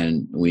bit.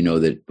 And we know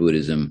that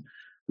Buddhism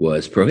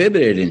was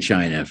prohibited in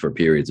China for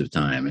periods of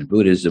time. And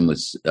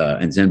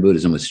and Zen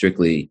Buddhism was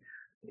strictly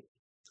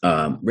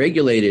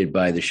regulated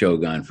by the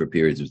shogun for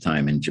periods of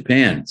time in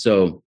Japan.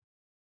 So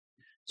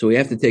we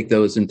have to take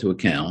those into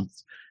account.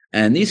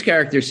 And these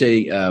characters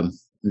say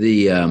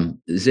the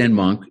Zen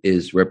monk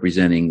is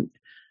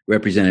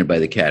represented by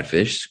the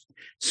catfish,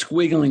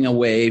 squiggling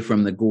away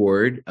from the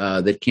gourd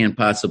that can't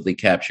possibly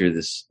capture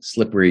this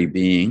slippery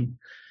being.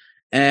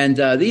 And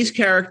these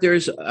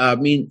characters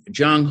mean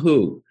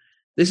Zhanghu.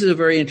 This is a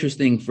very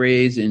interesting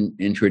phrase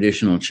in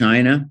traditional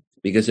China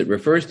because it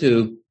refers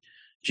to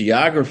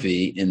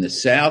geography in the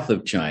south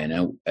of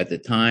China at the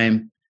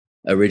time,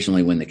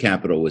 originally when the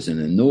capital was in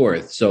the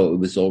north. So it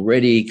was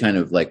already kind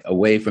of like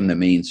away from the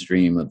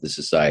mainstream of the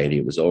society.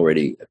 It was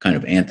already a kind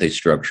of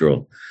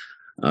anti-structural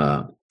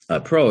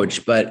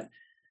approach, but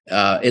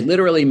it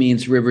literally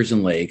means rivers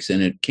and lakes.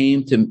 And it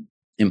came to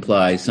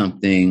imply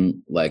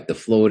something like the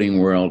floating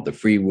world, the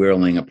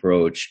freewheeling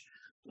approach,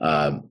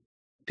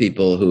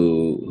 people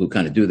who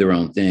kind of do their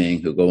own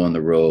thing, who go on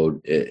the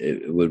road.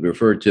 It would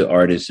refer to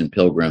artists and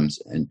pilgrims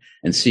and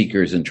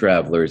seekers and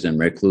travelers and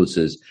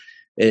recluses.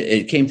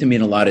 It came to mean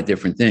a lot of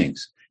different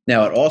things.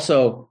 Now, it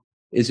also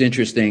is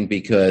interesting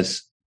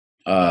because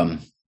the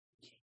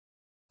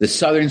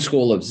Southern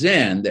School of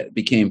Zen that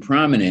became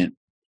prominent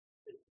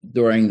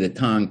during the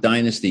Tang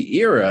Dynasty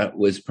era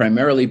was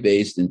primarily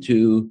based in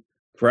two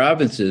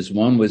provinces.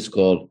 One was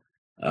called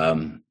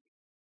Jiangxi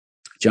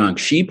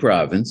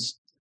Province,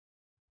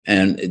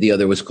 and the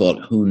other was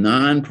called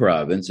Hunan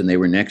Province, and they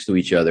were next to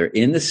each other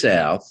in the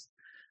south.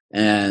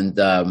 And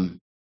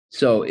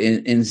so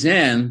in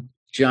Zen,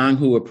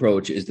 Zhanghu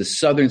approach is the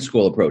Southern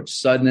school approach,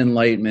 sudden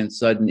enlightenment,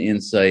 sudden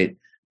insight,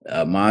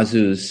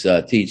 Mazu's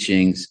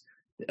teachings,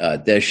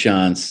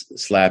 Deshan's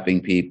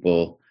slapping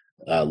people,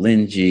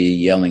 Linji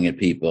yelling at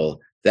people,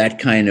 that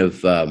kind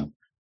of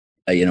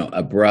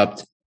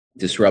abrupt,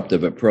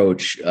 disruptive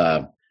approach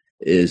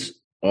is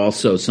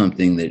also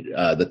something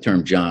that the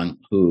term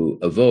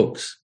Zhanghu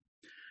evokes.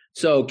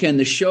 So can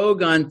the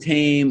shogun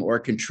tame or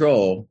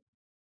control?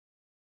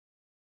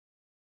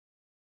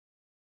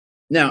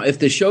 Now, if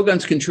the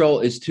shogun's control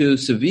is too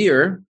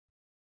severe,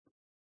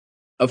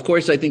 of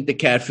course, I think the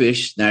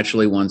catfish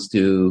naturally wants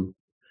to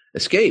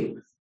escape.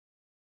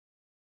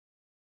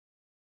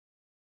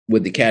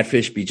 Would the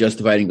catfish be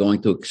justified in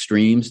going to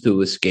extremes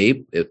to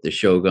escape if the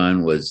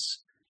shogun was,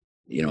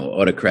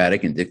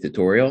 autocratic and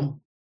dictatorial?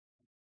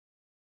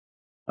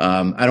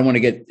 I don't want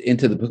to get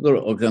into the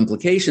political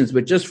implications,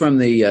 but just from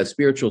the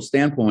spiritual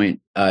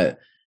standpoint,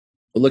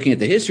 looking at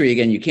the history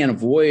again, you can't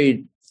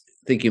avoid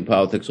thinking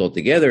politics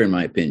altogether, in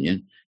my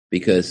opinion,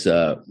 because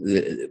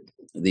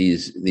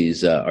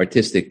these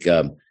artistic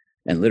and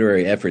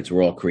literary efforts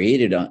were all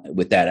created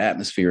with that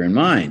atmosphere in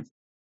mind.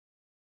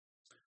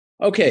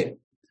 Okay,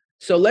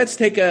 so let's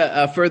take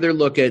a further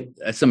look at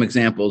some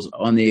examples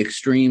on the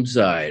extreme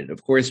side.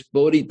 Of course,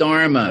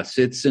 Bodhidharma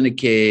sits in a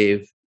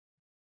cave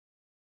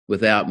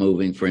without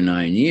moving for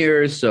 9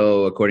 years.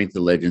 So according to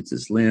legends,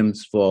 his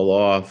limbs fall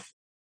off.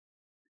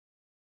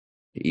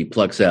 He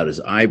plucks out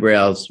his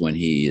eyebrows when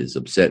he is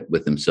upset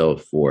with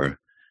himself for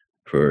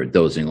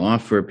dozing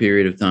off for a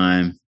period of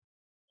time.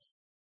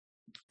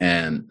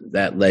 And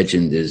that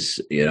legend is,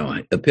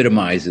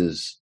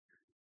 epitomizes,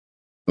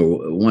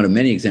 or one of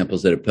many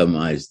examples that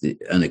epitomize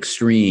an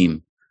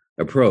extreme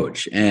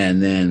approach.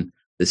 And then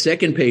the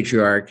second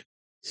patriarch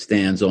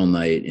stands all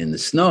night in the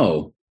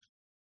snow,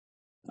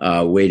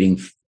 waiting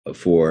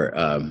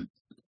to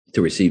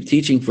receive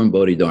teaching from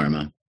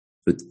Bodhidharma,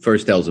 who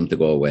first tells him to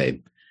go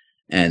away,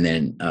 and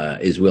then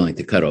is willing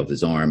to cut off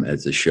his arm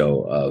as a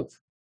show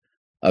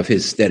of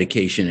his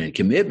dedication and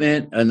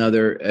commitment.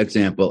 Another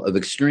example of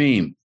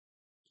extreme.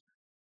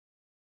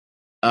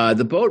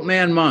 The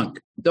boatman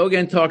monk.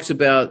 Dogen talks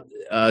about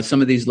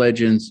some of these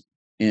legends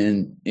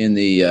in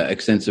the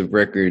extensive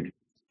record,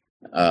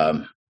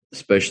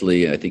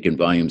 especially I think in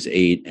volumes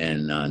 8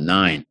 and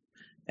 9.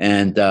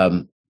 And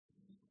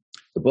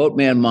the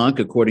boatman monk,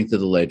 according to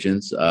the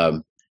legends,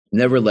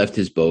 never left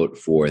his boat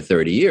for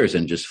 30 years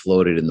and just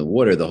floated in the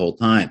water the whole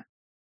time.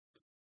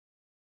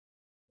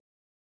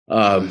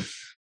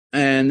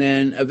 And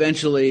then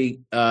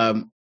eventually,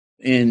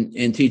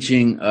 in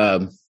teaching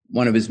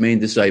one of his main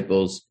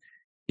disciples,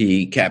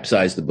 he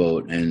capsized the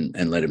boat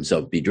and let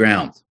himself be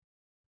drowned.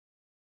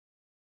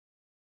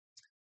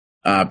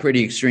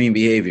 Pretty extreme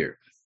behavior.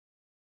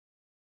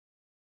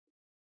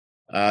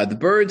 The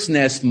bird's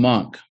nest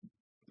monk.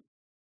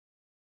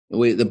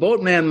 The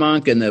boatman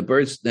monk and the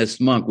bird's nest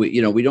monk,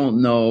 we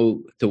don't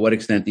know to what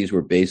extent these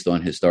were based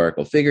on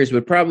historical figures,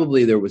 but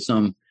probably there was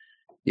some,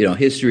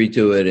 history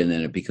to it, and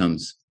then it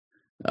becomes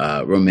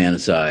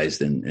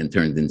romanticized and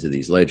turned into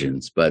these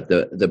legends. But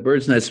the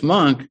bird's nest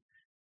monk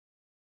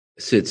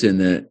sits in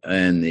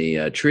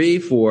the tree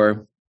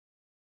for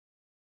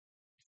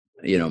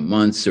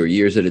months or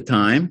years at a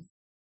time.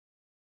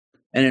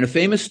 And in a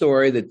famous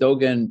story that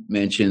Dogen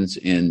mentions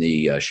in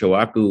the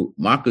Shogaku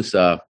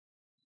Makusa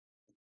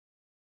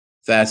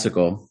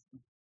fascicle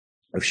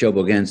of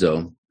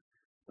Shobogenzo,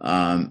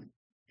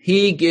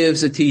 he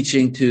gives a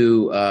teaching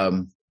to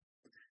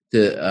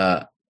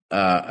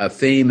a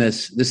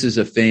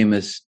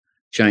famous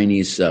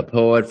Chinese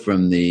poet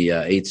from the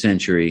 8th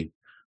century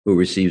who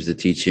receives the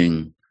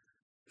teaching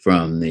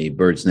from the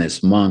bird's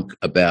nest monk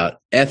about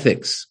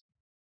ethics,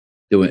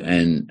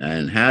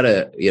 and how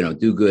to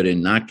do good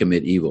and not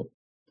commit evil,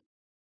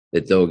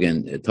 that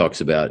Dogen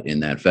talks about in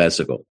that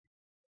fascicle.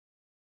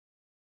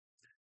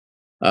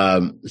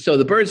 So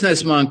the bird's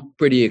nest monk,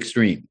 pretty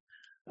extreme.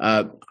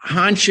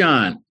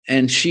 Hanshan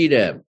and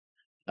Shideb,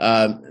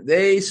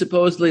 they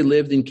supposedly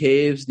lived in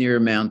caves near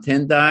Mount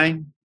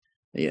Tendai,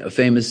 a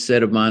famous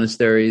set of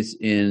monasteries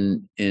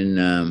in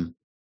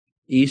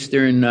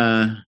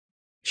eastern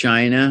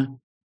China,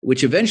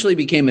 which eventually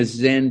became a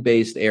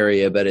Zen-based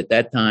area. But at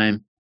that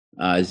time,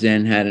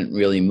 Zen hadn't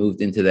really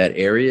moved into that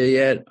area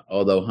yet,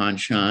 although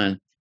Hanshan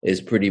is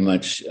pretty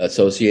much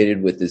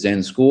associated with the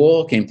Zen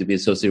school, came to be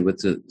associated with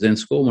the Zen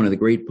school, one of the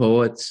great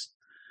poets.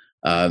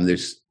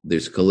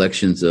 There's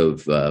collections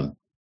of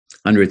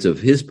hundreds of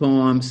his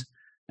poems,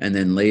 and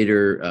then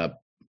later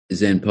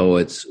Zen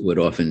poets would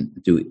often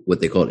do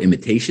what they called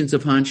imitations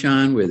of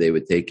Hanshan, where they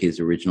would take his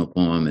original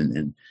poem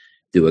and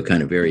do a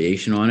kind of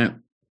variation on it.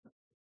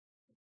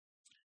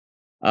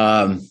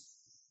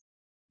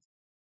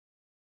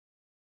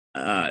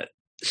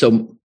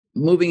 So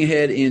moving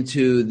ahead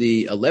into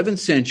the 11th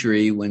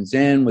century, when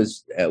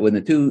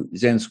the two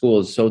Zen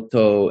schools,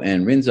 Soto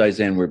and Rinzai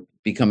Zen, were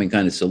becoming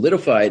kind of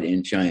solidified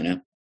in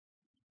China,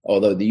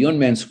 although the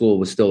Yunmen school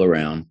was still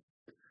around,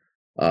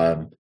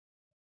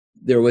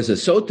 there was a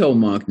Soto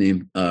monk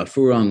named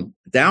Furong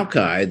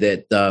Daokai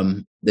that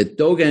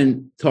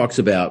Dogen talks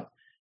about,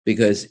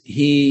 because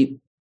he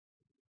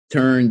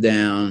turned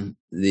down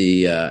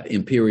the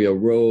imperial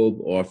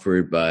robe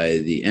offered by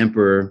the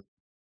emperor,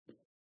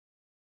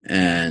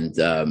 and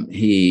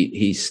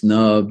he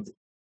snubbed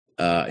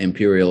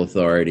imperial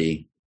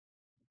authority,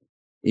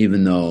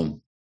 even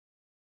though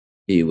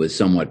he was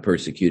somewhat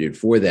persecuted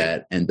for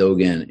that. And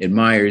Dogen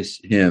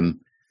admires him,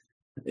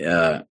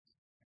 in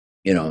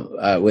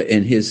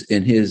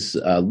his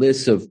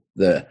list of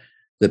the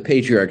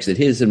patriarchs that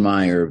his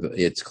admire.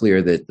 It's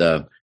clear that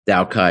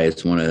Daokai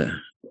is one of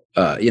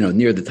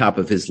near the top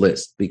of his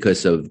list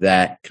because of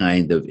that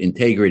kind of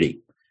integrity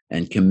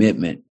and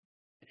commitment,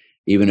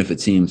 even if it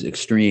seems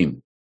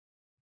extreme.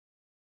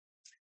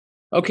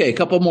 Okay, a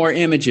couple more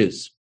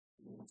images.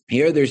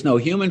 Here, there's no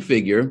human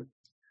figure.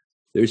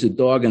 There's a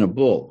dog and a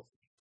bull.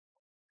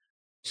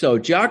 So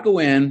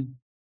Jiaquan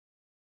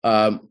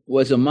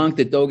was a monk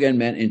that Dogen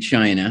met in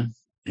China.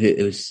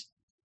 It was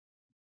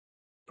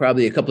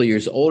probably a couple of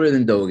years older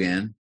than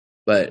Dogen,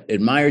 but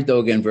admired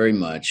Dogen very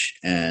much.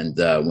 And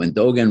when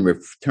Dogen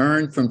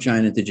returned from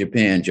China to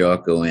Japan,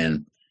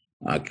 Jiaquan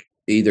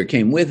either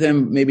came with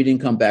him, maybe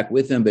didn't come back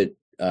with him, but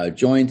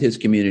joined his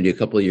community a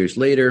couple of years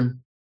later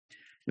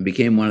and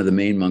became one of the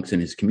main monks in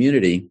his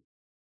community.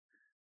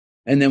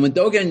 And then when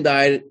Dogen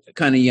died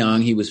kind of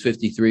young, he was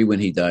 53 when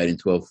he died in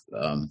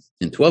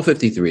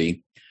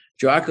 1253,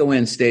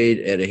 Jiaquan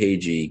stayed at a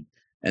Heiji.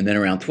 And then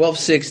around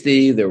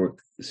 1260, there were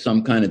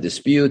some kind of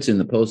disputes in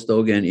the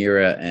post-Dogen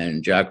era,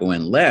 and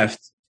Jiaquan left.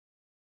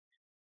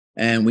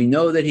 And we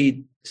know that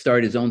he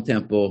started his own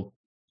temple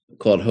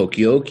called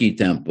Hokyoji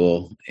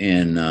Temple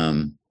in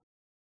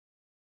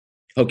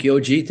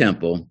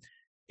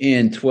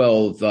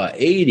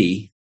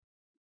 1280.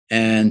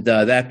 And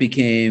that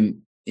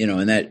became,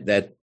 and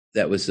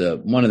that was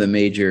one of the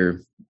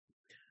major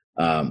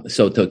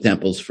Soto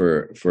temples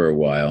for a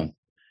while.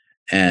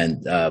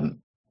 And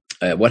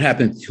what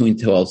happened between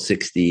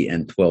 1260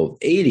 and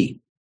 1280?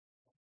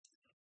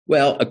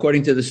 Well,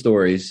 according to the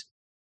stories,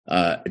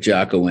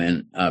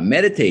 Jiaquan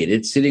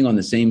meditated sitting on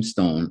the same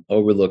stone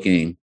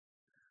overlooking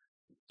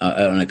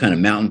on a kind of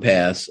mountain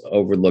pass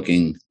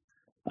overlooking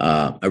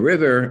a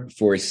river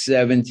for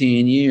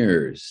 17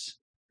 years.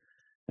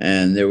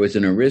 And there was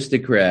an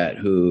aristocrat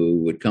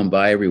who would come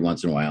by every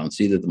once in a while and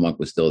see that the monk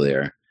was still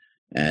there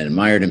and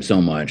admired him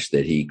so much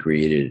that he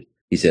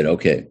said,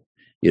 okay,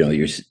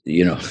 this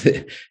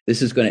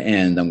is going to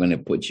end. I'm going to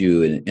put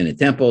you in a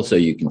temple so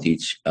you can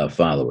teach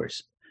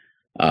followers.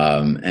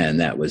 And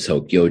that was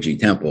Hokyoji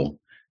Temple.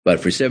 But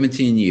for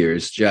 17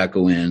 years,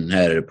 Jiaquan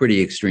had a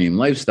pretty extreme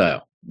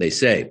lifestyle, they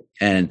say.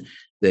 And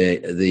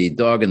the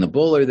dog and the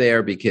bull are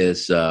there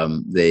because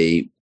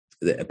they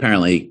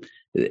apparently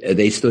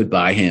stood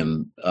by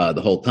him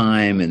the whole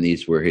time, and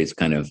these were his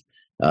kind of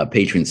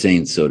patron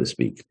saints, so to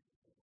speak.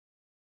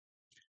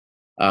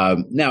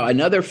 Now,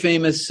 another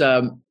famous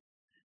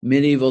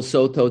medieval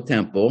Soto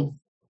temple,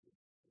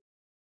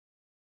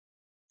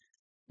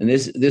 and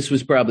this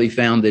was probably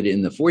founded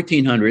in the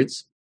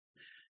 1400s,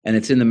 and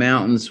it's in the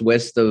mountains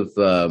west of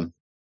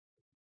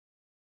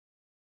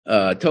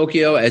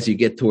Tokyo as you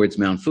get towards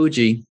Mount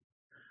Fuji.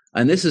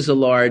 And this is a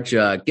large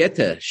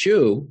geta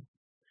shoe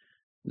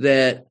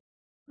that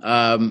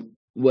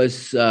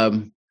was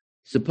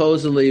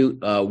supposedly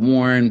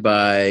worn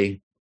by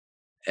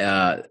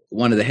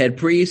one of the head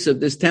priests of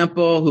this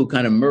temple, who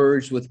kind of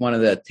merged with one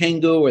of the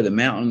Tengu, or the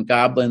mountain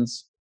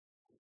goblins,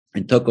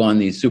 and took on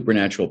these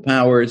supernatural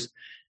powers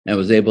and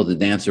was able to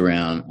dance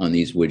around on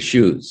these wood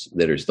shoes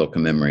that are still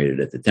commemorated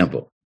at the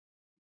temple.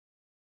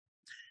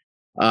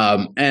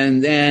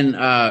 And then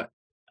a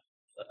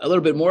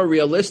little bit more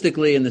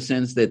realistically, in the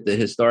sense that the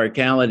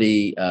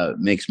historicality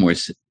makes more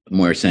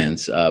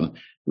sense,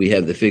 we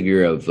have the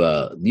figure of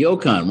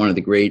Ryokan, one of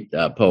the great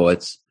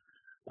poets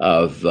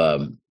of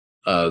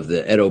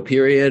the Edo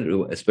period,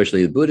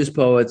 especially the Buddhist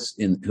poets,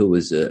 who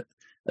was a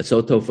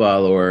Soto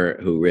follower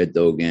who read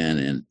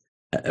Dogen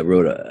and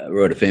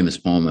wrote a famous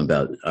poem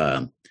about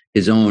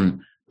his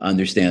own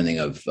understanding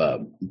of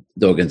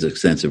Dogen's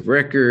extensive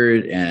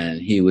record, and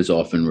he was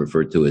often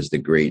referred to as the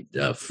great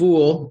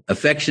fool,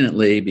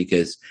 affectionately,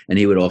 and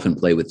he would often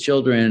play with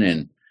children,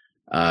 and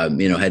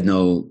had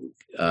no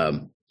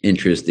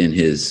interest in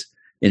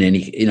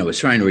any, was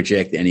trying to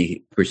reject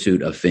any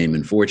pursuit of fame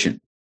and fortune.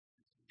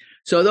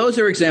 So those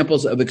are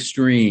examples of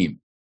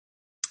extreme.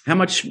 How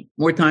much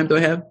more time do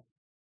I have?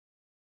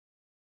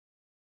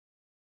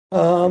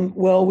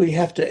 Well, we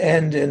have to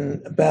end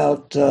in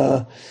about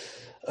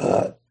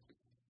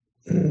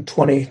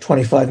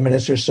 25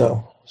 minutes or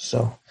so.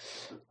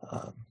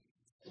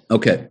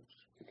 Okay.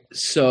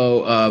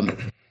 So, all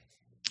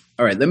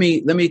right, let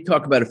me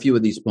talk about a few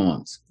of these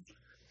poems.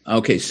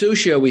 Okay,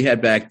 Susha we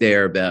had back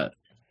there about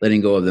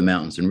letting go of the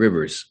mountains and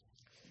rivers.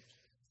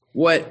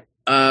 What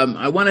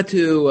I wanted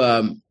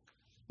to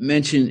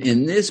mention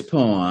in this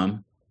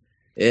poem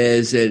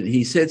is that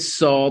he said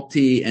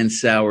salty and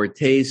sour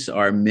tastes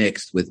are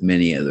mixed with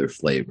many other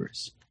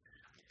flavors.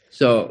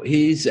 So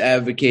he's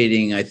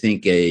advocating, I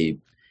think, a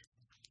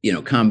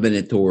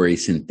combinatory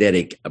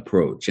synthetic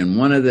approach. And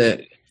one of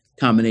the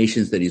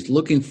combinations that he's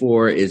looking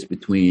for is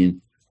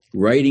between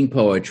writing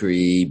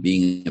poetry,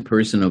 being a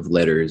person of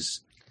letters,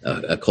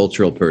 a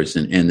cultural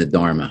person, and the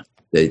Dharma.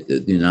 They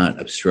do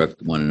not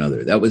obstruct one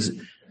another. That was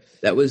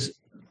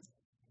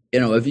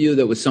a view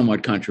that was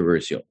somewhat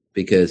controversial,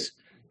 because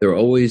there are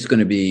always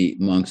going to be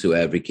monks who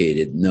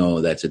advocated,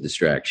 no, that's a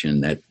distraction,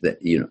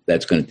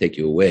 that's going to take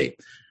you away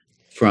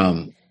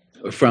from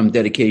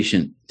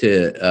dedication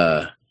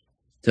to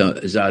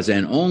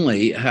Zazen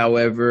only.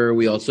 However,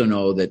 we also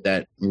know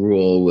that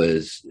rule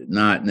was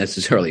not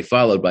necessarily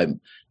followed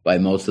by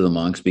most of the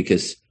monks,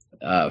 because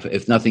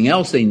if nothing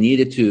else, they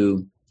needed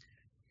to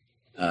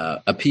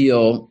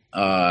appeal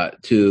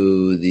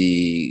to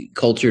the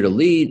cultured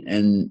elite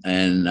and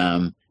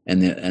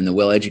the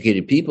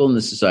well-educated people in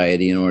the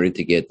society in order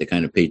to get the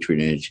kind of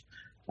patronage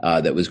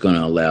that was going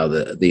to allow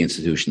the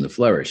institution to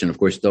flourish. And of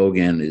course,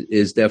 Dogen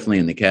is definitely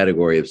in the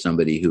category of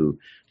somebody who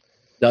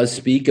does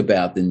speak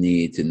about the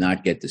need to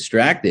not get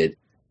distracted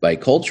by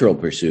cultural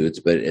pursuits,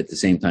 but at the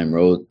same time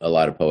wrote a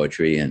lot of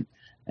poetry and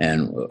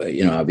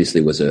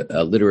obviously was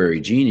a literary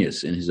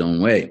genius in his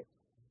own way.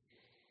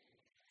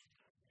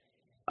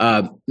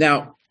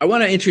 Now, I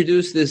want to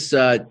introduce this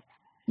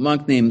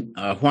monk named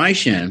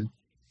Huaishen.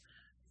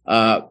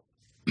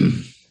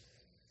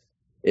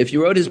 If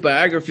you wrote his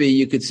biography,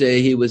 you could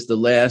say he was the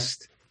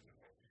last,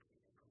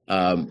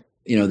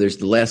 there's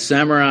the last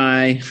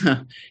samurai.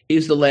 He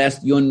was the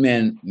last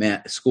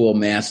Yunmen school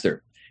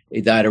master.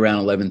 He died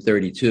around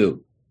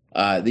 1132.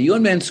 The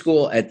Yunmen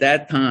school at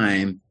that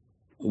time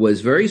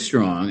was very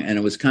strong, and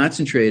it was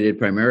concentrated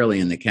primarily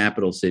in the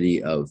capital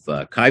city of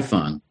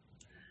Kaifeng.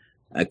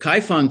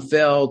 Kaifeng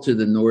fell to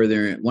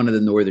one of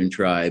the northern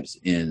tribes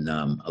in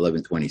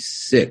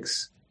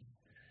 1126.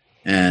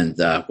 And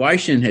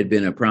Huaishen had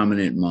been a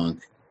prominent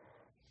monk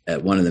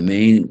at one of the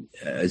main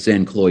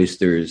Zen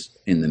cloisters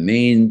in the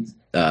main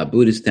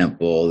Buddhist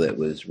temple that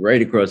was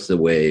right across the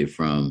way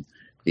from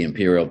the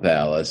imperial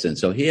palace. And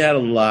so he had a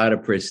lot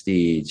of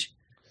prestige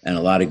and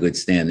a lot of good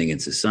standing in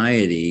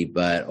society.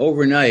 But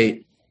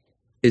overnight,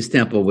 his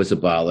temple was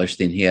abolished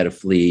and he had to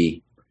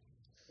flee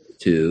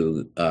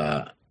to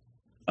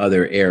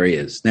other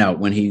areas. Now,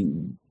 when he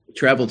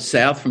traveled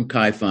south from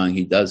Kaifeng,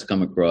 he does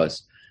come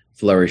across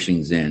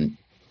flourishing Zen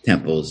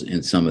temples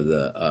in some of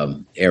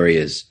the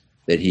areas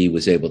that he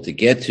was able to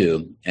get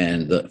to.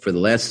 And for the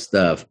last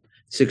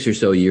 6 or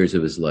so years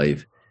of his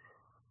life,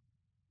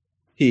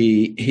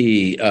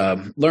 he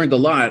learned a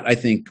lot, I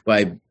think,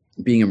 by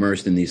being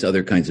immersed in these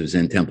other kinds of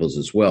Zen temples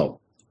as well.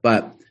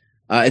 But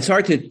it's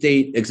hard to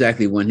date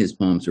exactly when his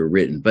poems were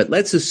written. But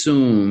let's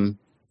assume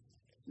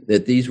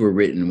that these were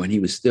written when he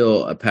was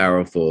still a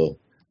powerful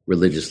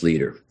religious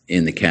leader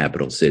in the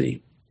capital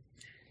city.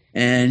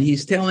 And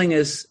he's telling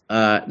us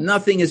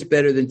nothing is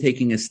better than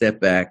taking a step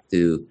back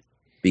to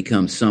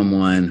become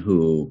someone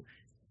who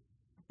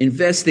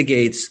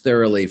investigates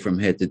thoroughly from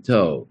head to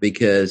toe,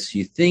 because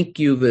you think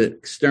you've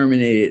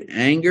exterminated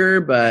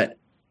anger, but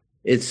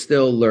it's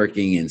still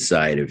lurking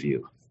inside of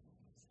you.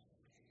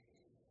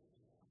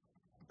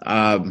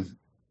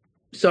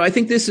 So I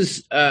think this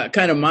is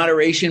kind of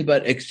moderation,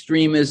 but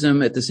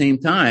extremism at the same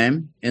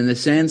time, in the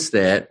sense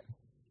that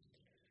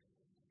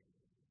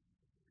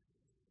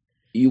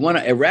you want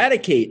to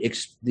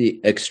eradicate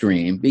the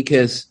extreme,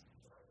 because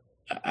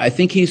I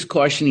think he's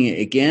cautioning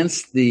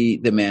against the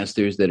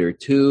masters that are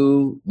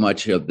too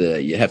much of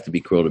the "you have to be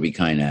cruel to be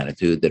kind"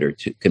 attitude,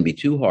 that can be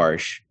too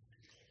harsh,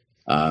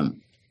 too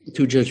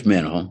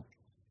judgmental,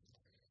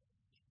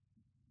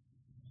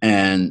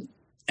 and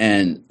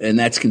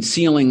that's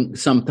concealing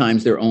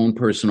sometimes their own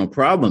personal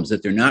problems,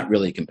 that they're not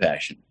really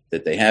compassionate,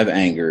 that they have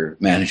anger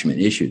management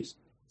issues.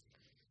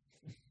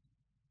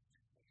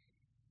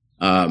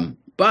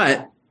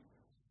 But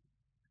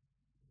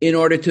in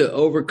order to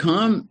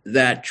overcome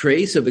that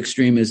trace of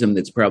extremism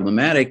that's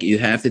problematic, you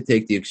have to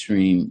take the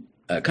extreme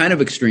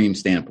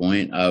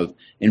standpoint of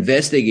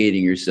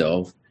investigating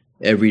yourself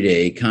every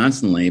day,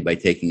 constantly, by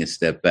taking a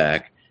step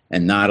back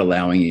and not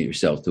allowing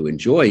yourself to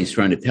enjoy. He's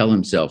trying to tell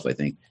himself, I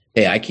think,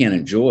 hey, I can't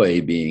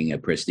enjoy being a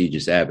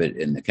prestigious abbot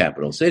in the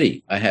capital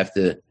city. I have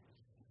to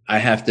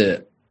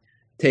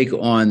take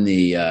on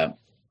the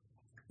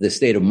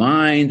state of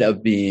mind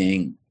of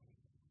being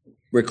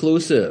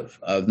reclusive,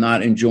 of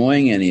not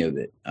enjoying any of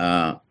it.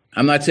 I'm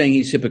not saying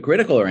he's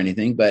hypocritical or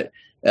anything, but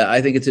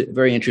I think it's a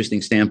very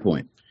interesting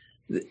standpoint.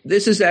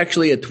 This is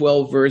actually a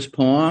 12-verse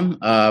poem.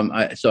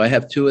 So I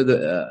have two of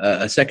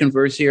a second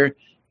verse here.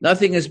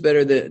 Nothing is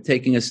better than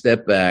taking a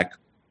step back,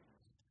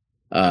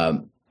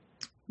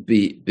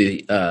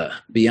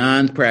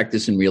 beyond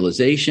practice and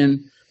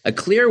realization. A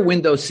clear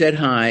window set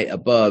high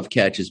above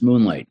catches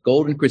moonlight.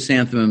 Golden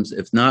chrysanthemums,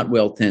 if not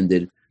well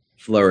tended,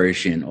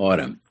 flourish in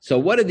autumn. So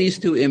what are these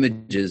two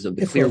images of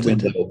the clear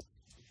window?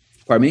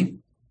 Pardon me?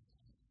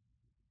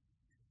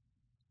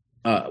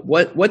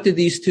 What do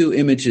these two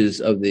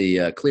images of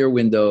the clear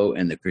window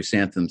and the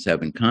chrysanthemums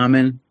have in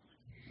common?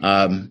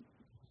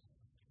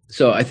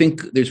 So I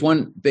think there's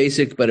one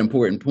basic but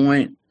important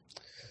point.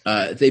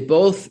 They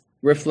both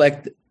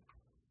reflect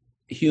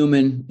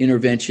human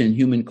intervention,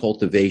 human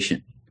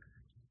cultivation.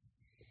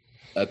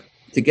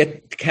 To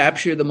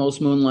capture the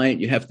most moonlight,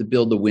 you have to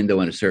build the window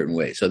in a certain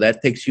way. So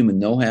that takes human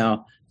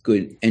know-how,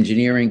 good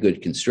engineering,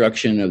 good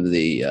construction of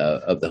the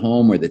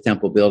home or the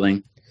temple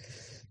building,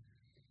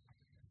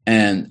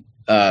 and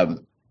to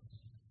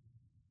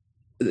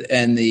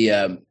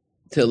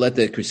let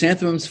the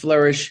chrysanthemums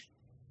flourish,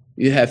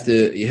 you have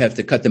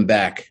to cut them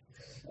back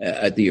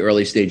at the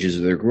early stages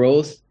of their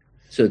growth,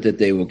 so that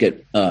they will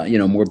get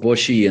more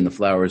bushy and the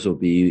flowers will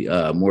be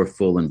more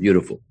full and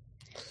beautiful.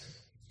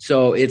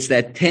 So it's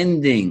that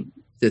tending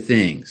to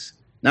things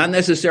Not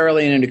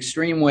necessarily in an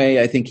extreme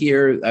way. I think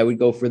here I would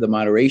go for the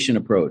moderation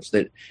approach,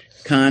 that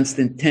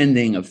constant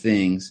tending of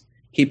things,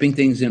 keeping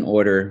things in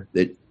order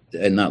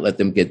and not let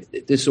them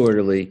get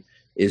disorderly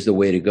is the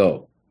way to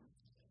go.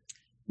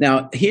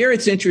 Now, here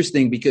it's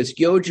interesting because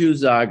Gyoju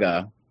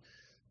Zaga,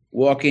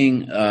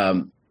 walking,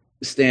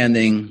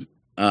 standing,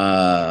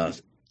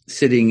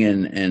 sitting,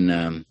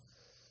 and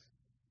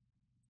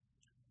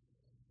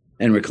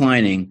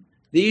reclining,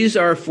 these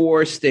are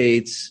 4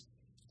 states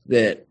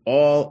that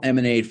all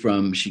emanate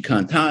from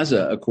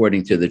shikantaza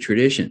according to the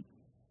tradition.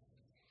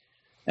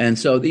 And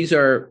so these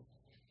are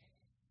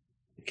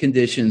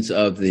conditions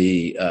of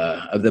the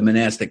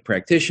monastic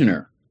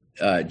practitioner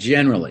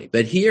generally.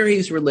 But here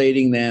he's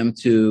relating them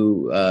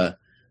to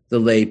the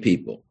lay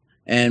people.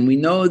 And we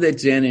know that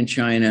Zen in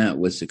China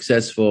was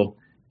successful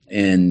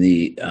in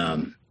the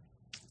 11th,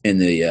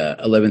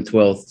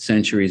 12th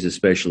centuries,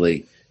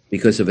 especially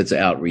because of its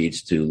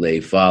outreach to lay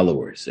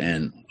followers.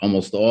 And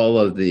almost all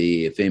of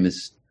the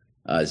famous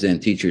Zen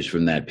teachers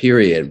from that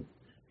period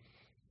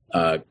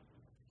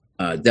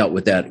dealt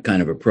with that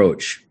kind of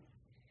approach.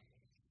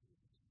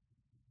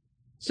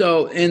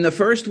 So in the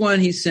first one,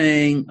 he's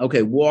saying,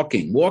 okay,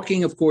 walking.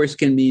 Walking, of course,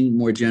 can mean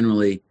more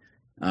generally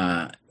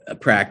a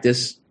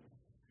practice,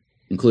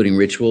 including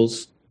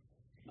rituals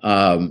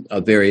of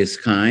various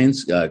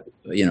kinds.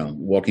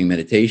 Walking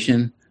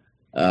meditation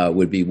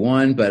would be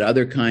one, but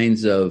other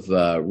kinds of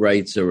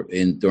rites are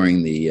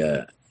during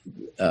the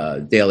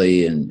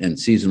daily and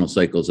seasonal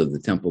cycles of the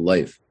temple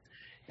life.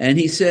 And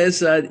he says,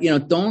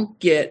 don't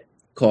get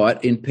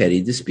caught in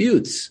petty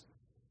disputes.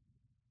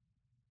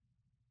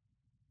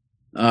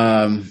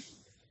 If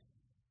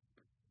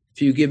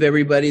you give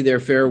everybody their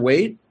fair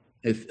weight,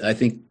 have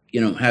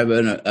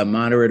a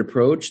moderate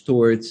approach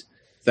towards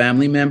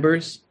family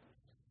members,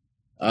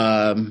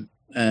 and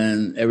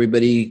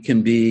everybody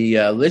can be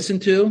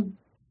listened to,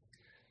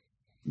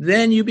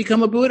 then you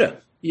become a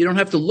Buddha. You don't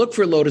have to look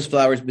for lotus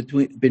flowers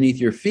beneath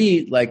your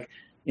feet like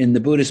in the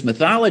Buddhist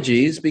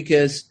mythologies,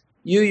 because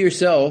you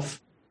yourself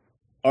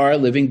are a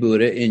living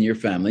Buddha in your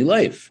family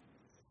life.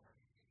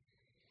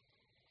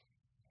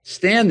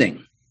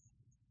 Standing.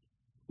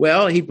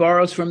 Well, he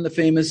borrows from the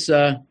famous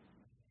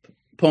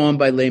poem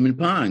by Layman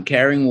Pang,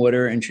 carrying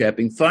water and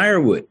chopping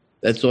firewood.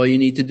 That's all you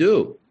need to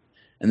do.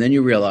 And then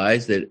you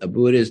realize that a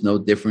Buddha is no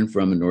different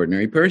from an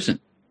ordinary person.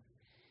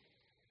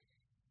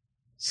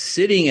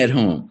 Sitting at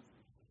home.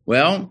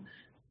 Well,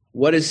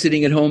 what does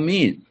sitting at home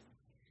mean?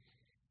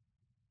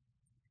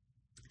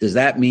 Does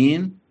that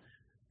mean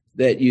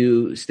that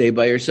you stay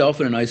by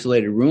yourself in an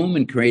isolated room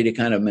and create a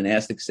kind of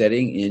monastic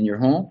setting in your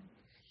home?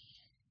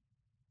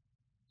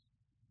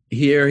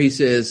 Here he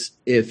says,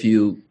 if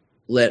you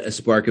let a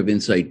spark of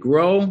insight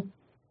grow,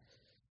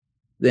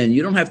 then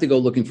you don't have to go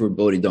looking for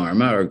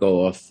Bodhidharma or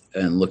go off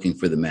and looking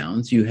for the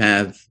mountains. You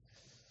have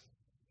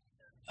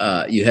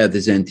the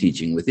Zen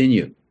teaching within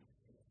you.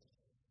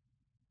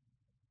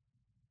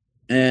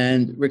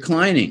 And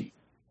reclining.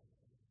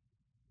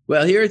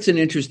 Well, here it's an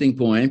interesting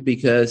point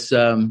because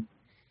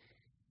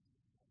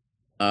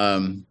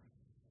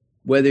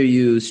whether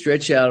you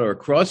stretch out or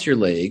cross your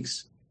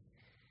legs,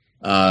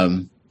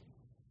 and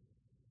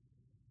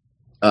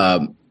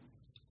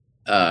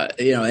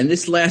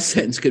this last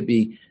sentence could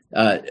be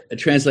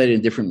translated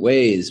in different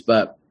ways,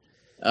 but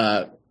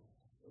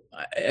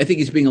I think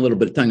he's being a little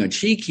bit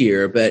tongue-in-cheek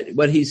here, but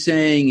what he's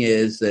saying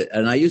is that,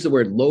 and I use the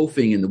word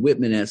loafing in the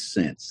Whitman-esque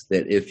sense,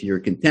 that if you're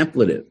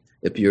contemplative,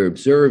 if you're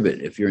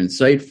observant, if you're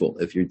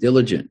insightful, if you're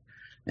diligent,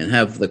 and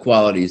have the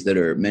qualities that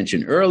are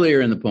mentioned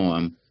earlier in the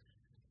poem,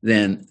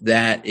 then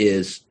that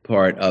is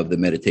part of the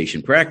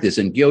meditation practice.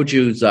 And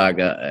Gyoju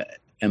Zaga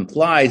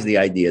implies the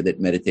idea that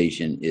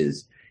meditation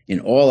is in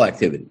all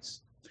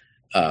activities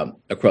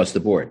across the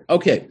board.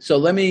 Okay, so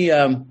let me...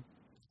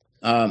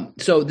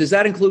 so does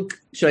that include,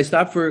 should I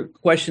stop for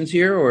questions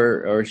here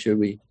or should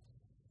we?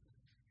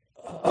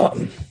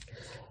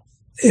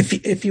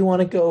 If you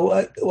want to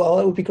go, well,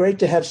 it would be great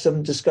to have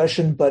some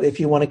discussion, but if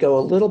you want to go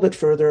a little bit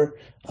further,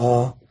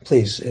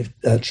 please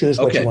choose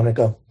what you want to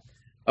go.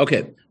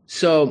 Okay,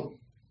 so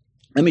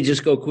let me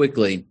just go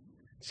quickly.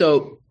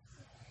 So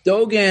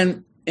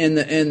Dogen in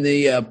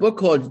the book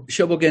called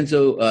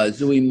Shobogenzo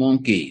Zui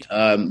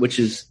Monki, which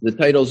is the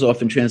title is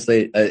often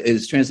translated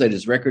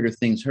as Record of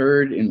Things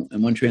Heard in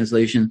one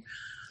translation,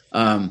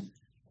 and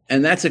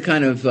that's a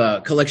kind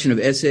of collection of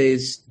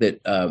essays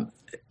that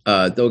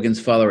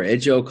Dogen's follower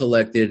Ejo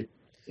collected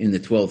in the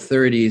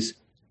 1230s.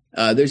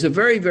 There's a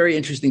very, very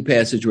interesting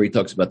passage where he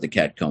talks about the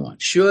cat koan.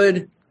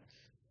 Should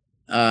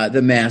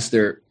the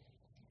master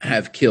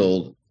have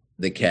killed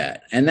the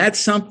cat? And that's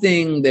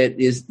something that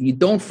you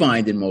don't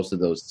find in most of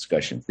those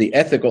discussions, the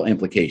ethical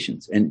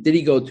implications. And did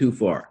he go too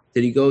far?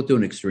 Did he go to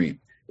an extreme?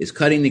 Is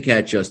cutting the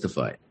cat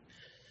justified?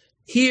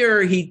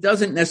 Here, he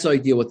doesn't necessarily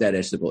deal with that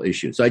ethical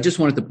issue. So I just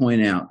wanted to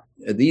point out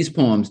these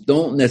poems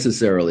don't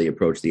necessarily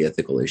approach the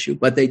ethical issue,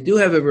 but they do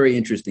have a very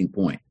interesting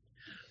point,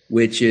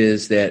 which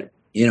is that,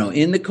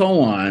 in the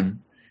koan,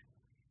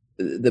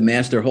 the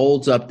master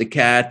holds up the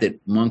cat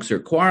that monks are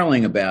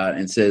quarreling about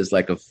and says,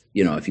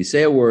 if you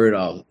say a word,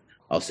 I'll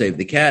I'll save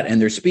the cat.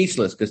 And they're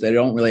speechless because they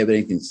don't really have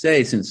anything to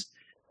say since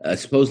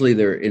supposedly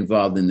they're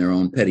involved in their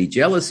own petty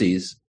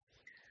jealousies.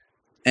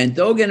 And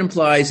Dogen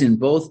implies in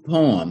both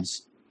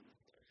poems,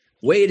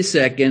 wait a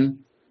second,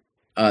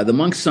 the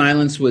monk's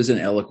silence was as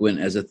eloquent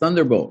as a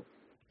thunderbolt.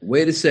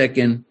 Wait a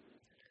second,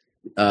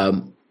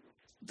 the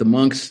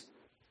monks,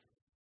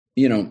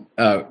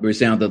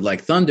 resounded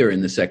like thunder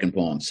in the second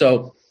poem.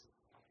 So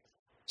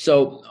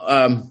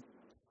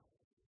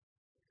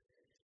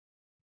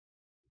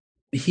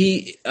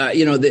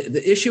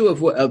the issue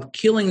of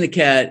killing the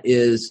cat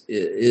is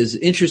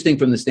interesting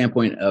from the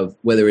standpoint of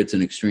whether it's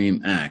an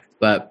extreme act.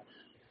 But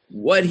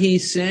what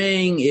he's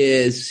saying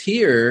is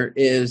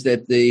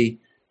that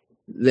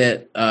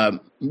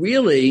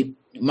really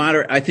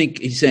I think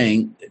he's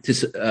saying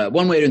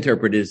one way to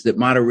interpret it is that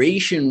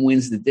moderation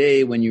wins the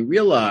day when you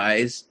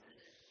realize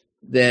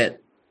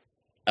that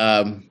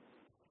the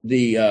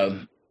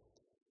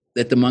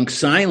monk's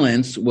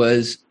silence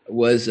was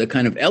a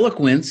kind of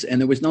eloquence,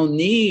 and there was no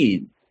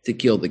need to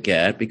kill the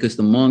cat because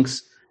the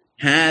monks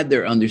had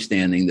their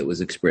understanding that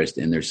was expressed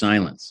in their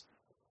silence.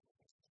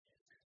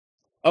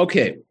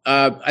 Okay,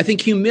 I think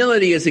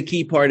humility is a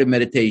key part of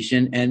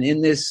meditation, and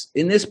in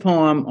this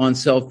poem on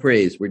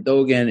self-praise, where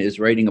Dogen is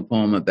writing a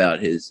poem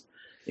about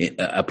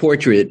a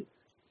portrait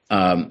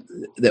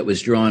that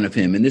was drawn of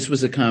him, and this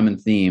was a common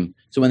theme.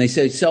 So when they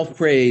say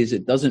self-praise,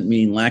 it doesn't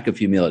mean lack of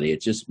humility.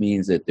 It just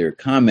means that they're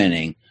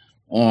commenting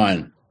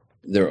on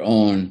their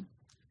own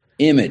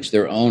image,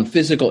 their own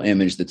physical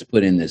image that's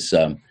put in this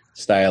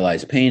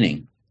stylized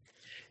painting.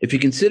 If you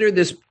consider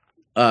this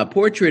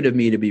portrait of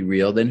me to be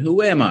real, then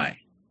who am I,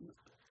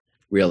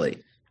 really?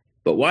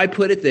 But why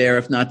put it there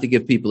if not to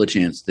give people a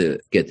chance to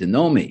get to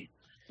know me?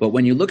 But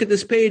when you look at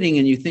this painting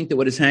and you think that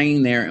what is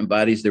hanging there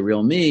embodies the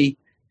real me,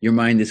 your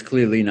mind is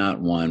clearly not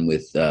one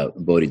with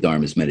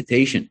Bodhidharma's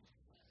meditation.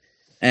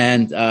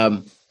 And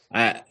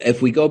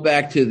if we go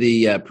back to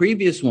the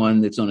previous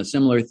one that's on a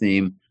similar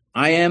theme,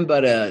 I am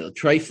but a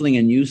trifling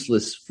and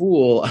useless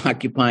fool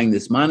occupying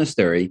this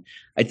monastery.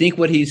 I think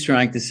what he's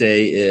trying to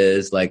say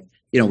is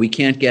we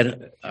can't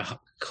get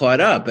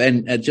caught up.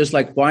 And just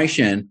like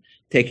Huaishen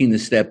taking the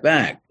step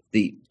back,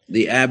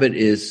 the abbot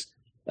is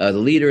the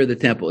leader of the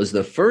temple, is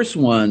the first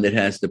one that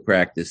has to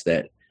practice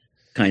that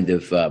kind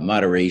of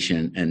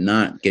moderation and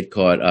not get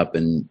caught up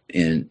in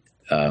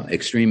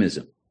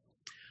extremism.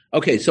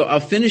 Okay, so I'll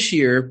finish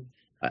here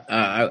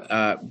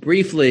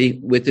briefly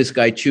with this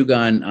guy,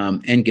 Chugan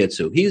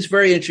Engetsu. He's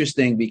very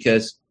interesting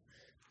because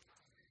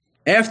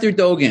after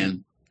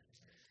Dogen,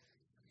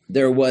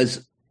 there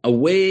was a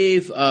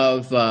wave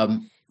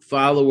of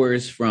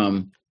followers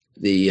from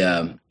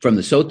the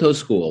Soto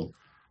school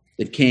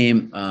that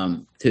came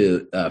from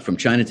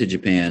China to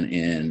Japan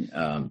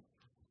in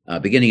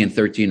beginning in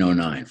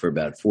 1309 for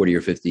about 40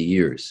 or 50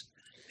 years.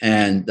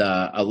 And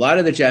a lot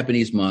of the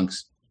Japanese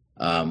monks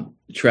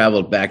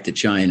traveled back to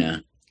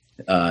China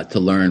to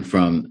learn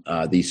from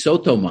these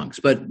Soto monks.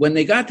 But when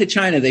they got to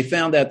China, they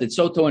found out that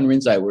Soto and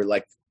Rinzai were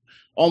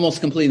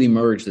almost completely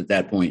merged at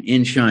that point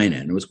in China.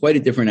 And it was quite a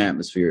different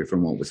atmosphere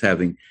from what was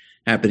happening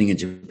in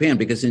Japan,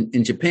 because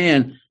in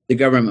Japan, the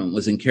government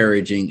was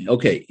encouraging,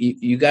 okay,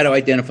 you got to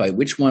identify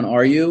which one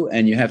are you,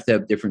 and you have to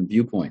have different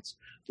viewpoints.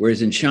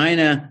 Whereas in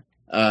China,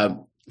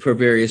 for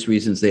various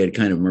reasons, they had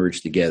kind of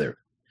merged together.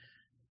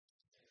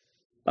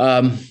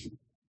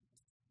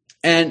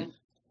 And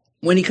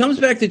when he comes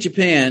back to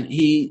Japan,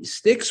 he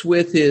sticks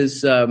with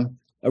his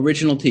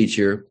original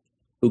teacher,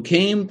 who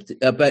came,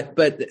 but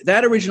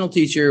that original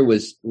teacher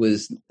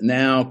was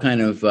now kind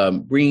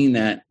of bringing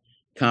that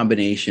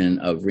combination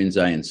of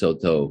Rinzai and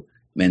Soto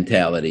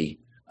mentality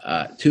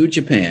to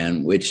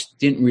Japan, which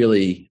didn't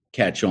really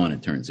catch on,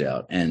 it turns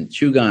out. And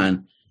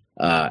Chugan,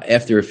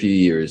 after a few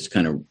years,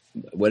 kind of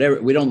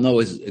whatever, we don't know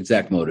his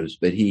exact motives,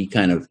 but he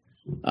kind of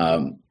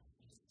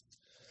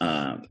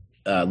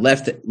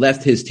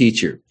left his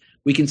teacher.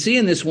 We can see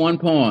in this one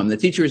poem, the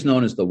teacher is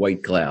known as the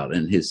White Cloud,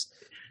 and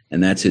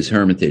that's his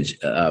hermitage.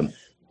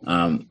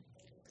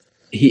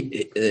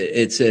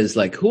 It says,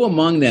 who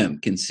among them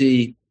can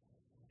see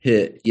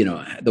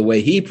the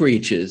way he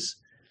preaches?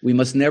 We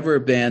must never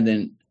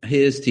abandon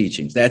his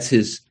teachings. That's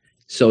his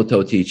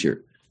Soto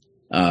teacher.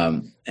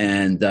 And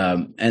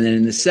then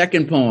in the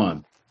second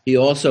poem, he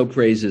also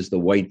praises the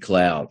White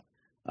Cloud,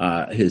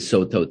 his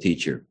Soto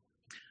teacher.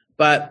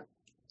 But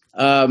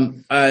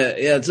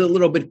it's a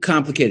little bit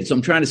complicated. So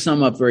I'm trying to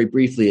sum up very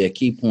briefly a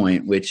key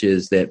point, which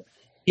is that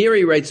here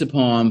he writes a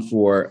poem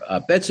for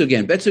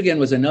Betsugen. Betsugen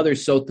was another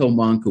Soto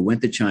monk who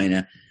went to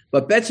China,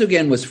 but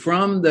Betsugen was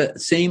from the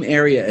same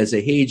area as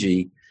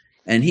Eiheiji,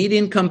 and he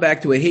didn't come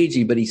back to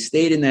Eiheiji, but he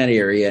stayed in that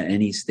area,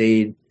 and he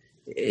stayed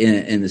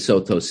in the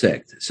Soto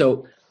sect.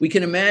 So we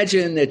can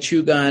imagine that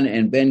Chugan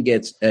and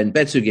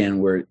Betsugen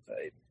were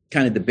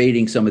kind of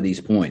debating some of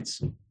these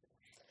points.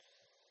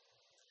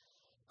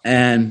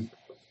 And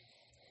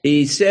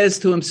he says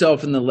to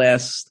himself in the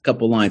last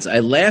couple lines, I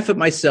laugh at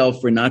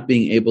myself for not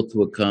being able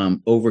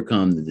to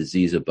overcome the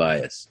disease of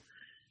bias.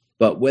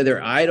 But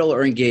whether idle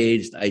or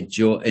engaged, I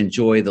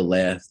enjoy the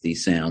lofty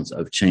sounds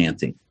of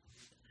chanting.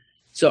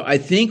 So I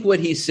think what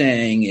he's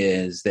saying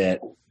is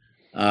that,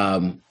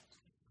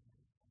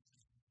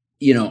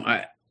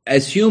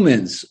 as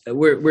humans,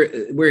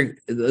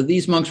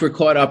 these monks were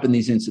caught up in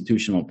these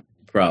institutional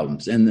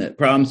problems and the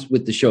problems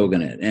with the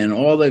shogunate and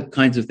all the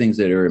kinds of things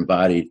that are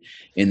embodied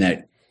in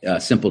that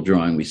simple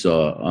drawing we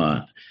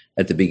saw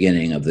at the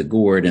beginning of the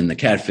gourd and the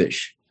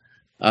catfish.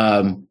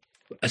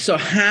 So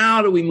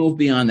how do we move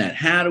beyond that?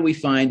 How do we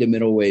find a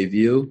middle way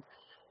view?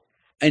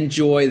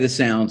 Enjoy the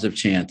sounds of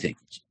chanting.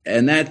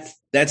 And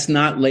that's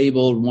not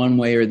labeled one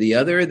way or the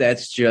other.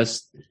 That's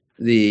just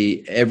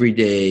the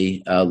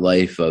everyday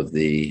life of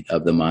the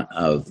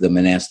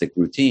monastic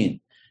routine.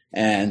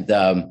 And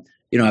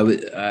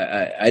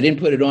I didn't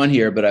put it on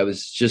here, but I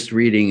was just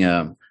reading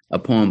a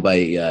poem by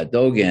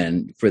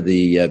Dogen for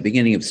the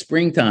beginning of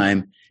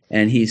springtime,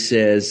 and he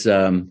says,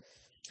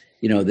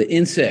 the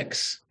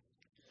insects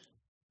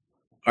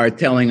are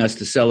telling us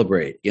to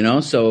celebrate.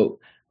 So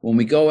when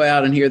we go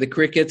out and hear the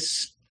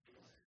crickets.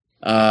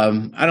 I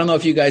don't know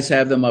if you guys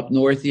have them up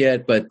north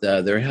yet, but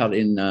they're out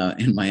in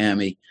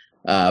Miami.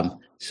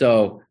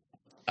 So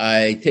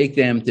I take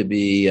them to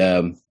be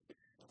when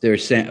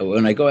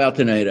I go out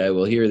tonight, I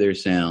will hear their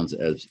sounds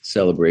as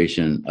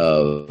celebration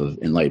of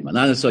enlightenment.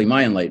 Not necessarily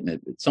my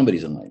enlightenment, but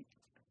somebody's enlightenment.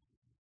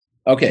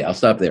 Okay, I'll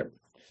stop there.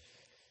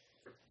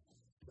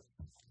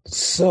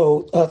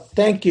 So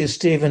thank you,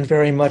 Stephen,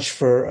 very much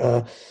for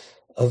a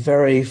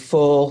very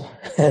full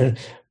and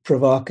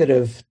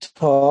provocative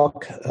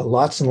talk,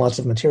 lots and lots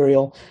of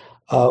material.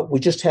 We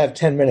just have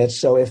 10 minutes,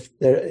 so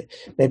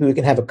maybe we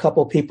can have a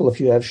couple people if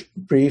you have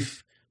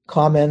brief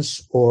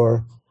comments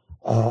or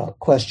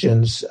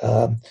questions.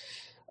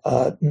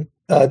 Dylan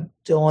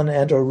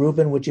and or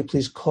Ruben, would you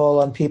please call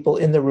on people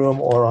in the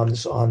room or on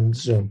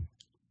Zoom?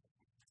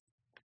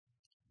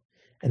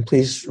 And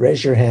please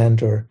raise your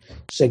hand or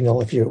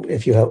signal if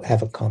you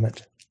have a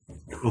comment.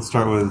 We'll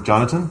start with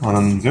Jonathan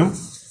on Zoom.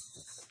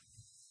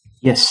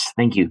 Yes,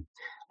 thank you.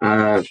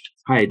 Hi,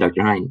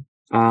 Dr. Hein.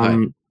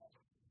 Hi.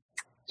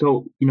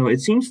 So, it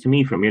seems to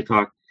me from your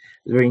talk,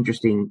 it's very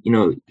interesting.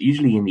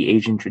 Usually in the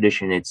Asian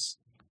tradition, it's,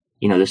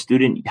 the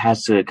student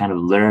has to kind of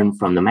learn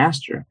from the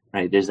master,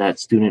 right? There's that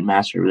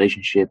student-master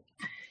relationship.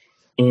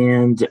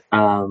 And,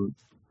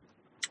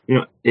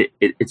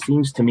 it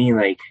seems to me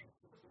like,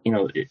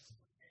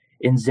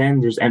 in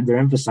Zen, they're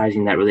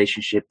emphasizing that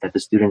relationship that the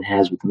student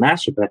has with the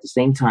master, but at the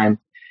same time,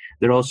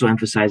 they're also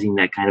emphasizing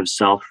that kind of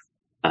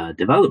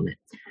self-development.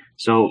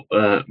 So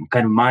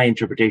kind of my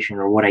interpretation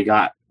or what I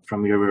got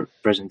from your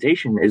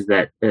presentation is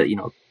that,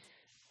 the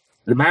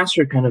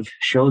master kind of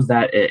shows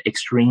that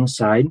extreme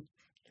side.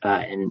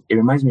 And it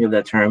reminds me of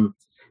that term,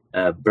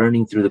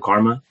 burning through the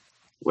karma,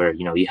 where,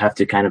 you have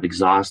to kind of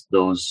exhaust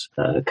those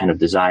kind of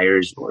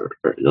desires or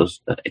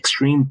those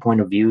extreme point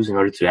of views in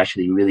order to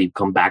actually really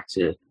come back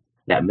to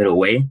that middle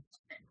way.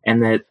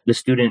 And that the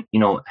student,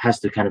 has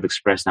to kind of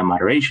express that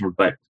moderation.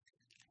 But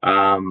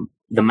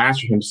the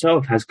master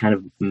himself has kind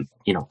of,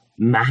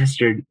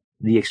 mastered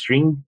the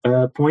extreme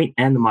point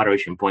and the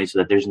moderation point, so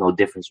that there's no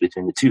difference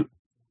between the two.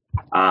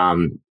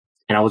 And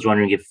I was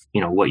wondering if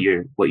what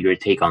your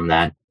take on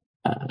that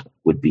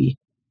would be.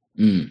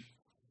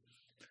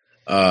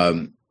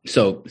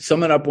 So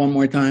sum it up one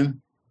more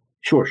time.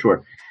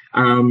 Sure.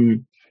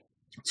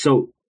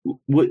 So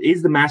what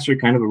is the master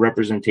kind of a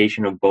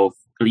representation of both?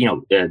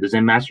 The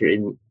Zen master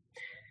in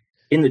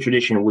the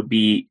tradition would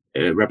be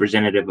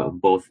representative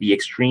of both the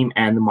extreme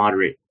and the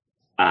moderate,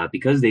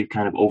 because they've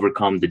kind of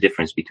overcome the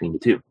difference between the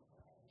two.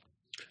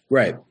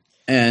 Right.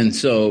 And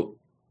so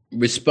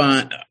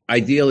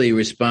ideally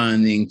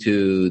responding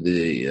to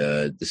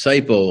the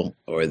disciple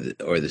or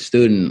the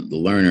student, the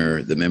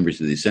learner, the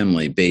members of the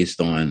assembly, based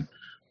on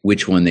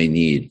which one they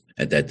need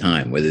at that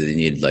time, whether they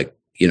need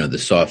the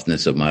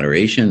softness of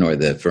moderation or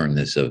the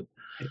firmness of,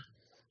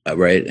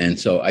 right. And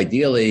so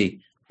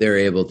ideally they're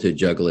able to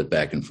juggle it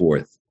back and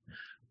forth.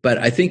 But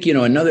I think,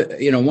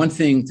 one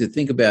thing to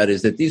think about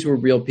is that these were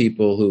real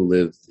people who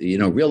lived,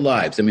 real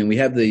lives. I mean, we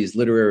have these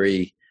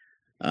literary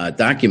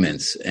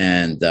documents,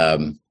 and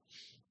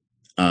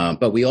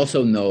but we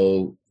also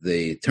know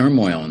the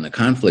turmoil and the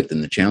conflict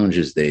and the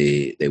challenges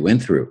they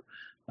went through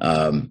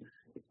at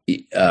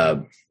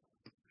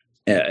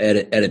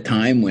a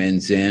time when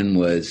Zen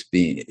was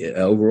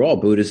overall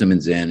Buddhism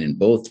and Zen in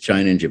both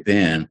China and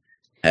Japan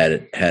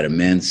had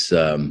immense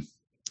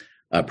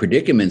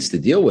predicaments to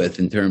deal with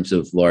in terms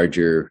of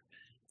larger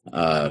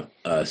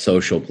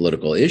social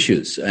political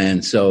issues.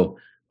 And so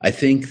I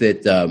think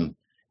that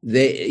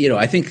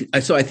I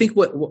think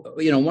what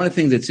one of the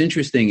things that's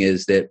interesting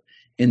is that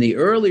in the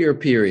earlier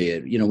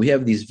period, we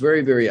have these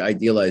very, very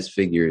idealized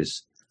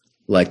figures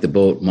like the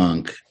boat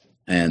monk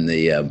and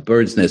the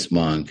bird's nest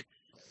monk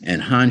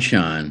and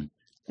Hanshan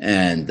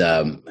and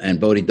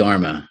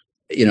Bodhidharma,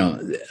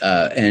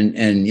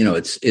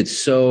 it's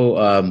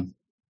so,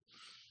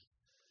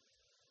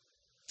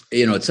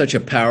 it's such a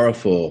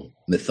powerful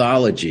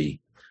mythology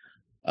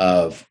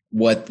of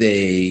what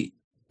they've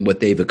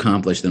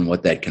accomplished and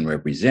what that can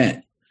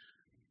represent.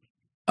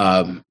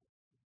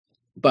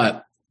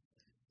 But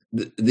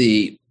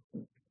the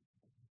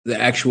the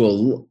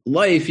actual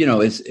life,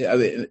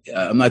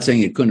 I'm not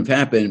saying it couldn't have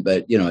happened,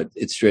 but,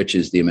 it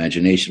stretches the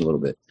imagination a little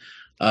bit.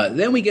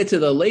 Then we get to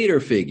the later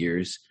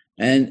figures,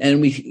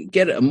 and we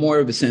get more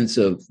of a sense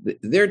of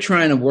they're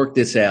trying to work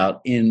this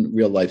out in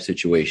real life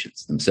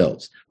situations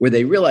themselves, where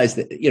they realize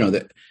that,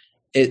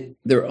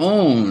 their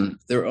own,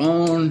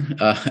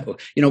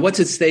 what's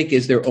at stake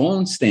is their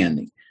own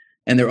standing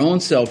and their own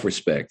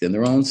self-respect and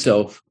their own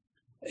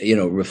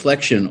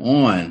reflection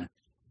on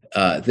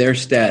their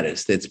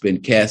status that's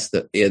been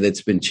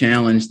that's been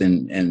challenged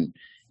and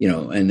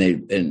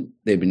they've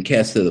been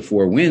cast to the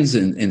four winds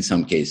in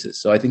some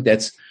cases. So I think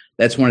that's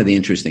one of the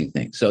interesting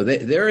things. So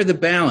they're the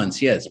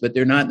balance, yes, but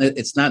they're not.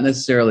 It's not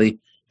necessarily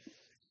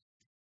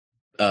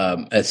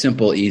a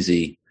simple,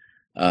 easy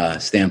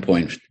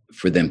standpoint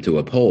for them to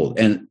uphold.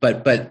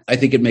 But I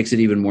think it makes it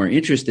even more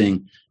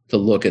interesting to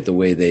look at the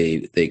way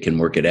they can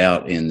work it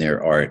out in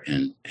their art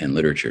and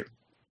literature.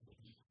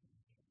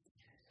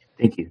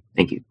 Thank you.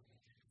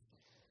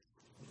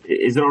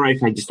 Is it all right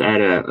if I just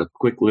add a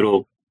quick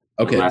little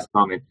last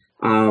comment?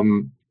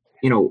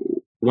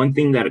 One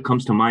thing that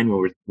comes to mind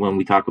when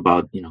we talk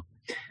about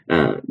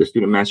the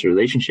student-master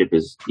relationship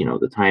is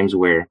the times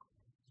where,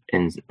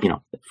 and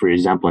for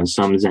example, in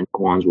some Zen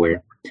koans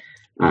where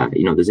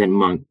the Zen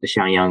monk, the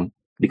Xiangyang,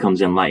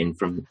 becomes enlightened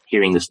from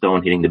hearing the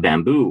stone hitting the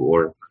bamboo,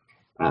 or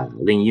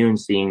Ling Yun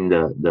seeing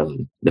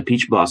the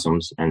peach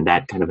blossoms and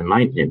that kind of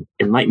enlightening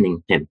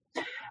him.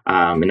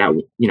 And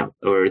that,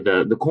 or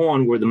the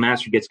koan where the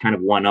master gets kind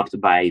of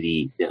one-upped by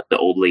the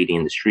old lady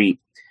in the street.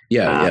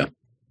 Yeah.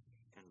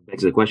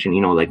 Begs the question,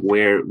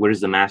 where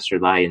does the master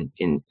lie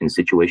in a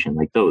situation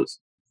like those?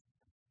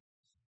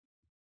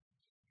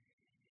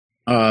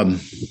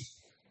 When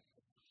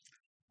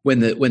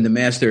the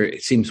master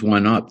seems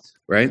one-upped,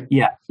 right?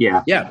 Yeah.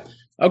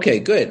 Okay,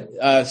 good.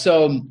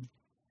 The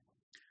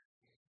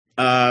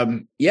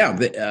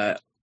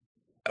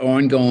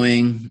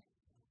ongoing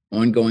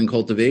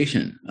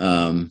cultivation.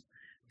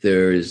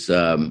 There's,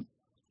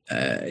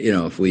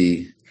 if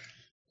we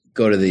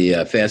go to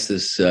the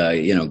fastest,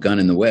 gun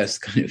in the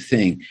West kind of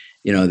thing,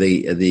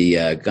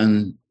 the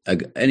gun,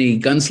 any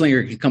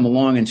gunslinger can come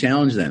along and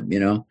challenge them.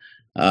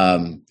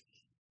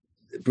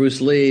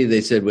 Bruce Lee,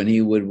 they said when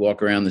he would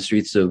walk around the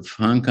streets of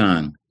Hong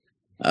Kong,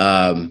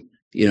 all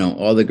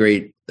the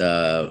great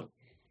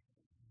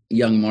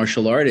young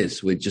martial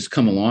artists would just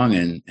come along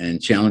and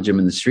challenge him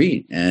in the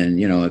street. And,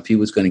 if he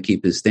was going to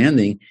keep his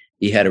standing,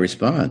 he had to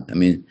respond. I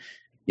mean,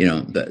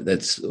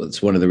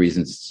 that's one of the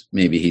reasons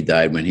maybe he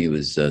died when he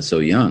was so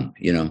young,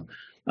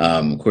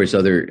 Of course,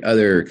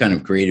 other kind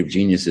of creative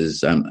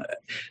geniuses, Van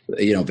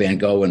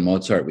Gogh and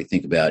Mozart, we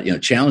think about,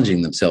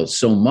 challenging themselves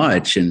so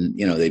much and,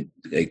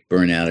 they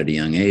burn out at a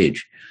young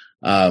age.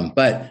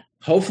 But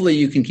hopefully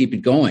you can keep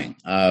it going.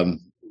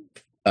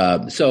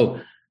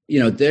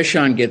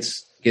 Deshan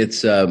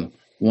gets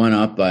one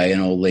up by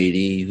an old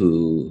lady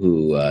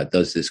who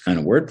does this kind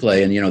of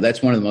wordplay. And,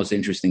 that's one of the most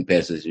interesting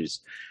passages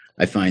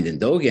I find in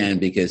Dogen,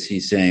 because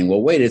he's saying,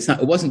 well, wait, it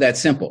wasn't that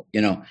simple.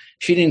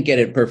 She didn't get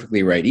it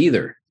perfectly right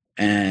either.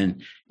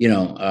 And,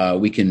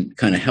 we can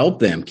kind of help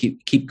them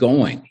keep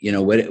going.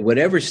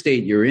 Whatever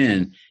state you're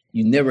in,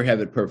 you never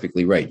have it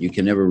perfectly right. You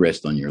can never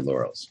rest on your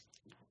laurels.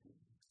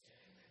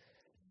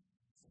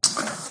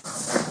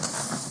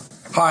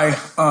 Hi,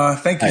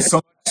 thank you so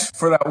much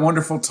for that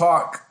wonderful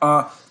talk.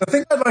 The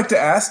thing I'd like to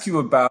ask you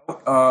about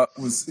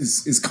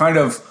is kind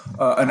of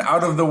an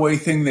out of the way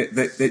thing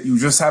that you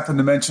just happened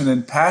to mention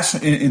in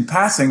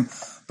passing,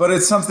 but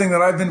it's something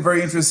that I've been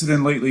very interested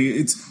in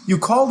lately. You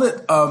called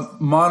it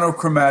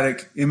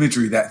monochromatic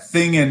imagery, that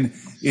thing in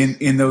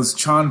those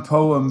Chan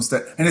poems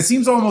and it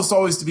seems almost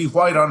always to be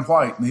white on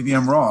white. Maybe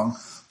I'm wrong,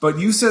 but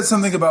you said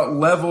something about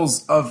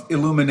levels of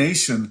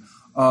illumination.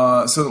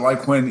 So that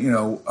like when,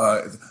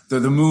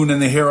 the moon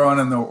and the heron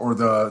and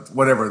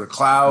the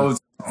clouds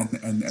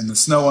and the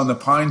snow on the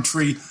pine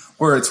tree,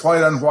 where it's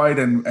white on white.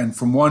 And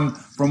from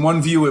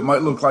one view, it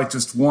might look like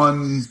just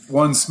one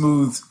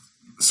smooth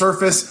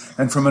surface.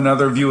 And from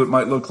another view, it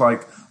might look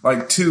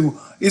like two.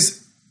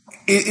 Is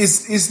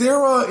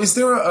there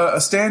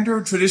a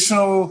standard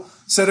traditional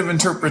set of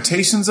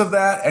interpretations of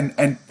that?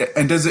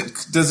 And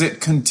does it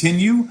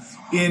continue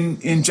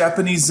in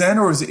Japanese Zen,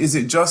 or is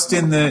it just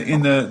in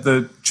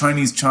the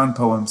Chinese Chan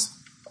poems?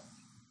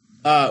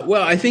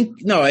 Well, I think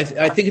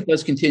it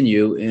does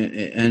continue,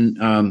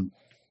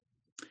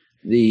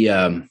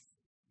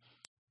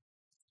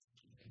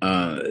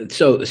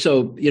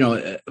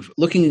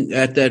 looking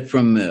at that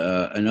from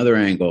another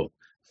angle,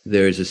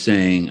 there's a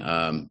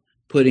saying,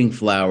 putting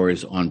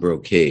flowers on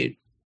brocade.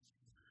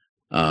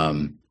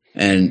 And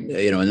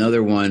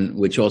another one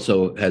which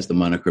also has the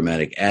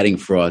monochromatic, adding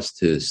frost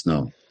to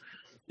snow.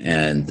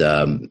 And,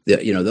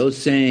 those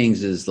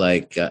sayings is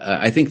like,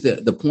 I think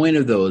the point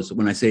of those,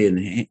 when I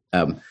say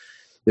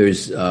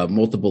there's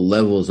multiple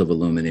levels of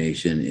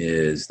illumination,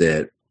 is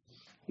that,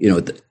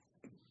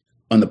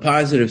 on the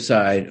positive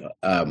side,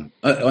 on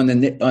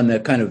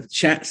the kind of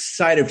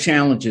side of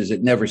challenges,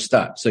 it never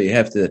stops. So you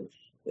have to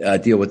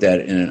deal with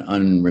that in an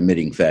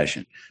unremitting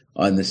fashion.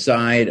 On the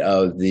side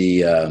of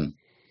the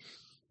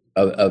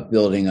of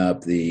building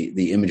up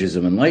the images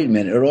of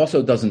enlightenment, it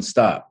also doesn't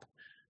stop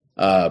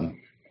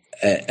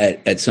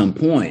at some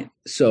point.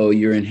 So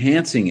you're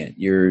enhancing it,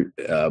 you're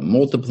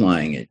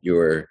multiplying it,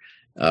 you're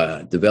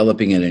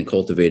developing it and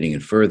cultivating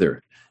it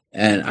further.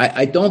 And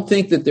I don't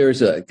think that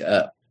there's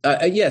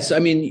yes, I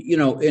mean,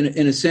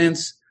 in a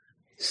sense,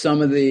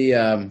 some of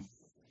the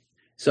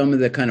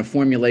kind of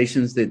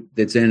formulations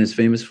that Zen is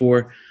famous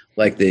for,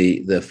 like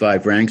the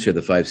 5 ranks or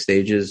the 5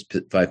 stages,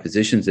 5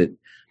 positions that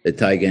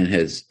Taigen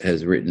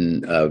has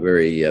written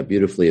very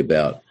beautifully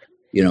about,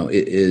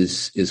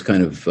 is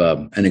kind of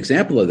an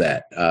example of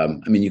that. I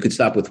mean, you could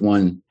stop with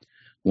one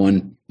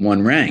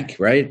rank,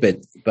 right?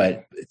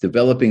 But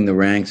developing the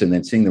ranks and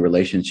then seeing the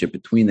relationship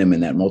between them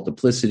and that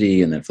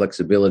multiplicity and that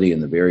flexibility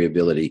and the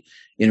variability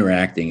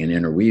interacting and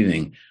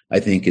interweaving, I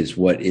think is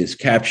what is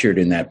captured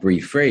in that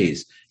brief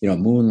phrase.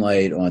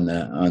 Moonlight on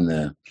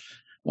the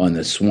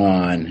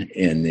swan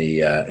in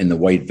the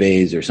white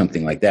vase or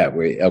something like that.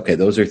 Where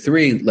those are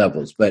 3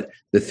 levels, but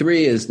the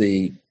 3 is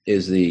the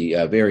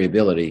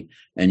variability,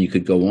 and you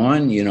could go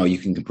on. You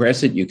can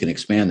compress it, you can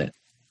expand it.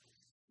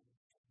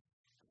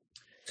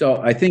 So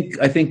I think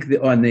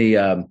on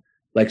the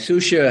like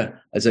Susha,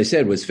 as I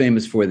said, was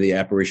famous for the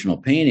apparitional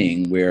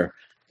painting, where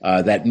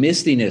that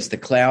mistiness, the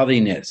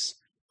cloudiness,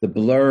 the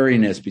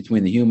blurriness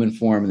between the human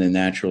form and the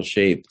natural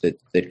shape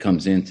that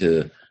comes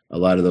into a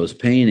lot of those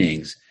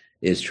paintings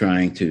is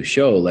trying to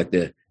show, like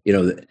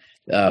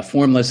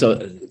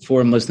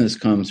formlessness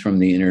comes from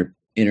the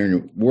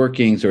inner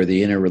workings or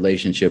the inner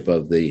relationship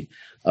of the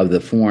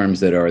forms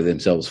that are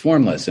themselves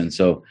formless, and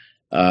so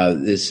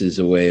this is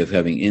a way of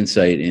having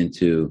insight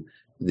into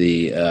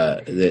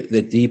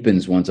that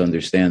deepens one's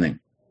understanding.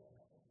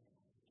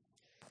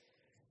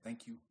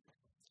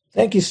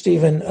 Thank you,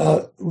 Stephen.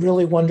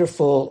 Really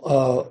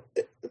wonderful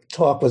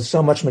talk with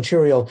so much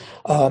material.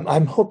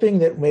 I'm hoping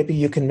that maybe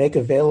you can make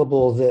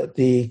available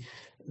the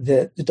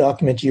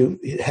document you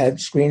had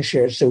screen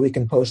shared, so we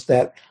can post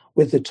that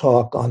with the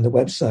talk on the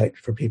website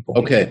for people.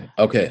 Okay.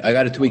 I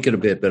got to tweak it a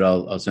bit, but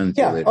I'll send it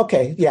to you later.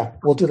 Okay. Yeah,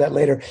 we'll do that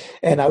later.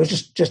 And I was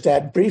just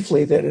add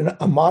briefly that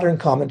a modern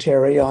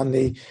commentary on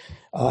the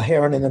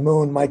Heron and the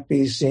Moon might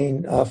be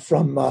seen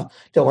from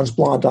Dylan's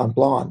Blonde on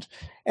Blonde.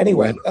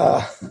 Anyway,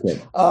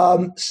 okay.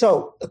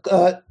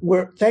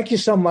 Thank you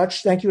so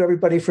much. Thank you,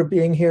 everybody, for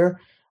being here.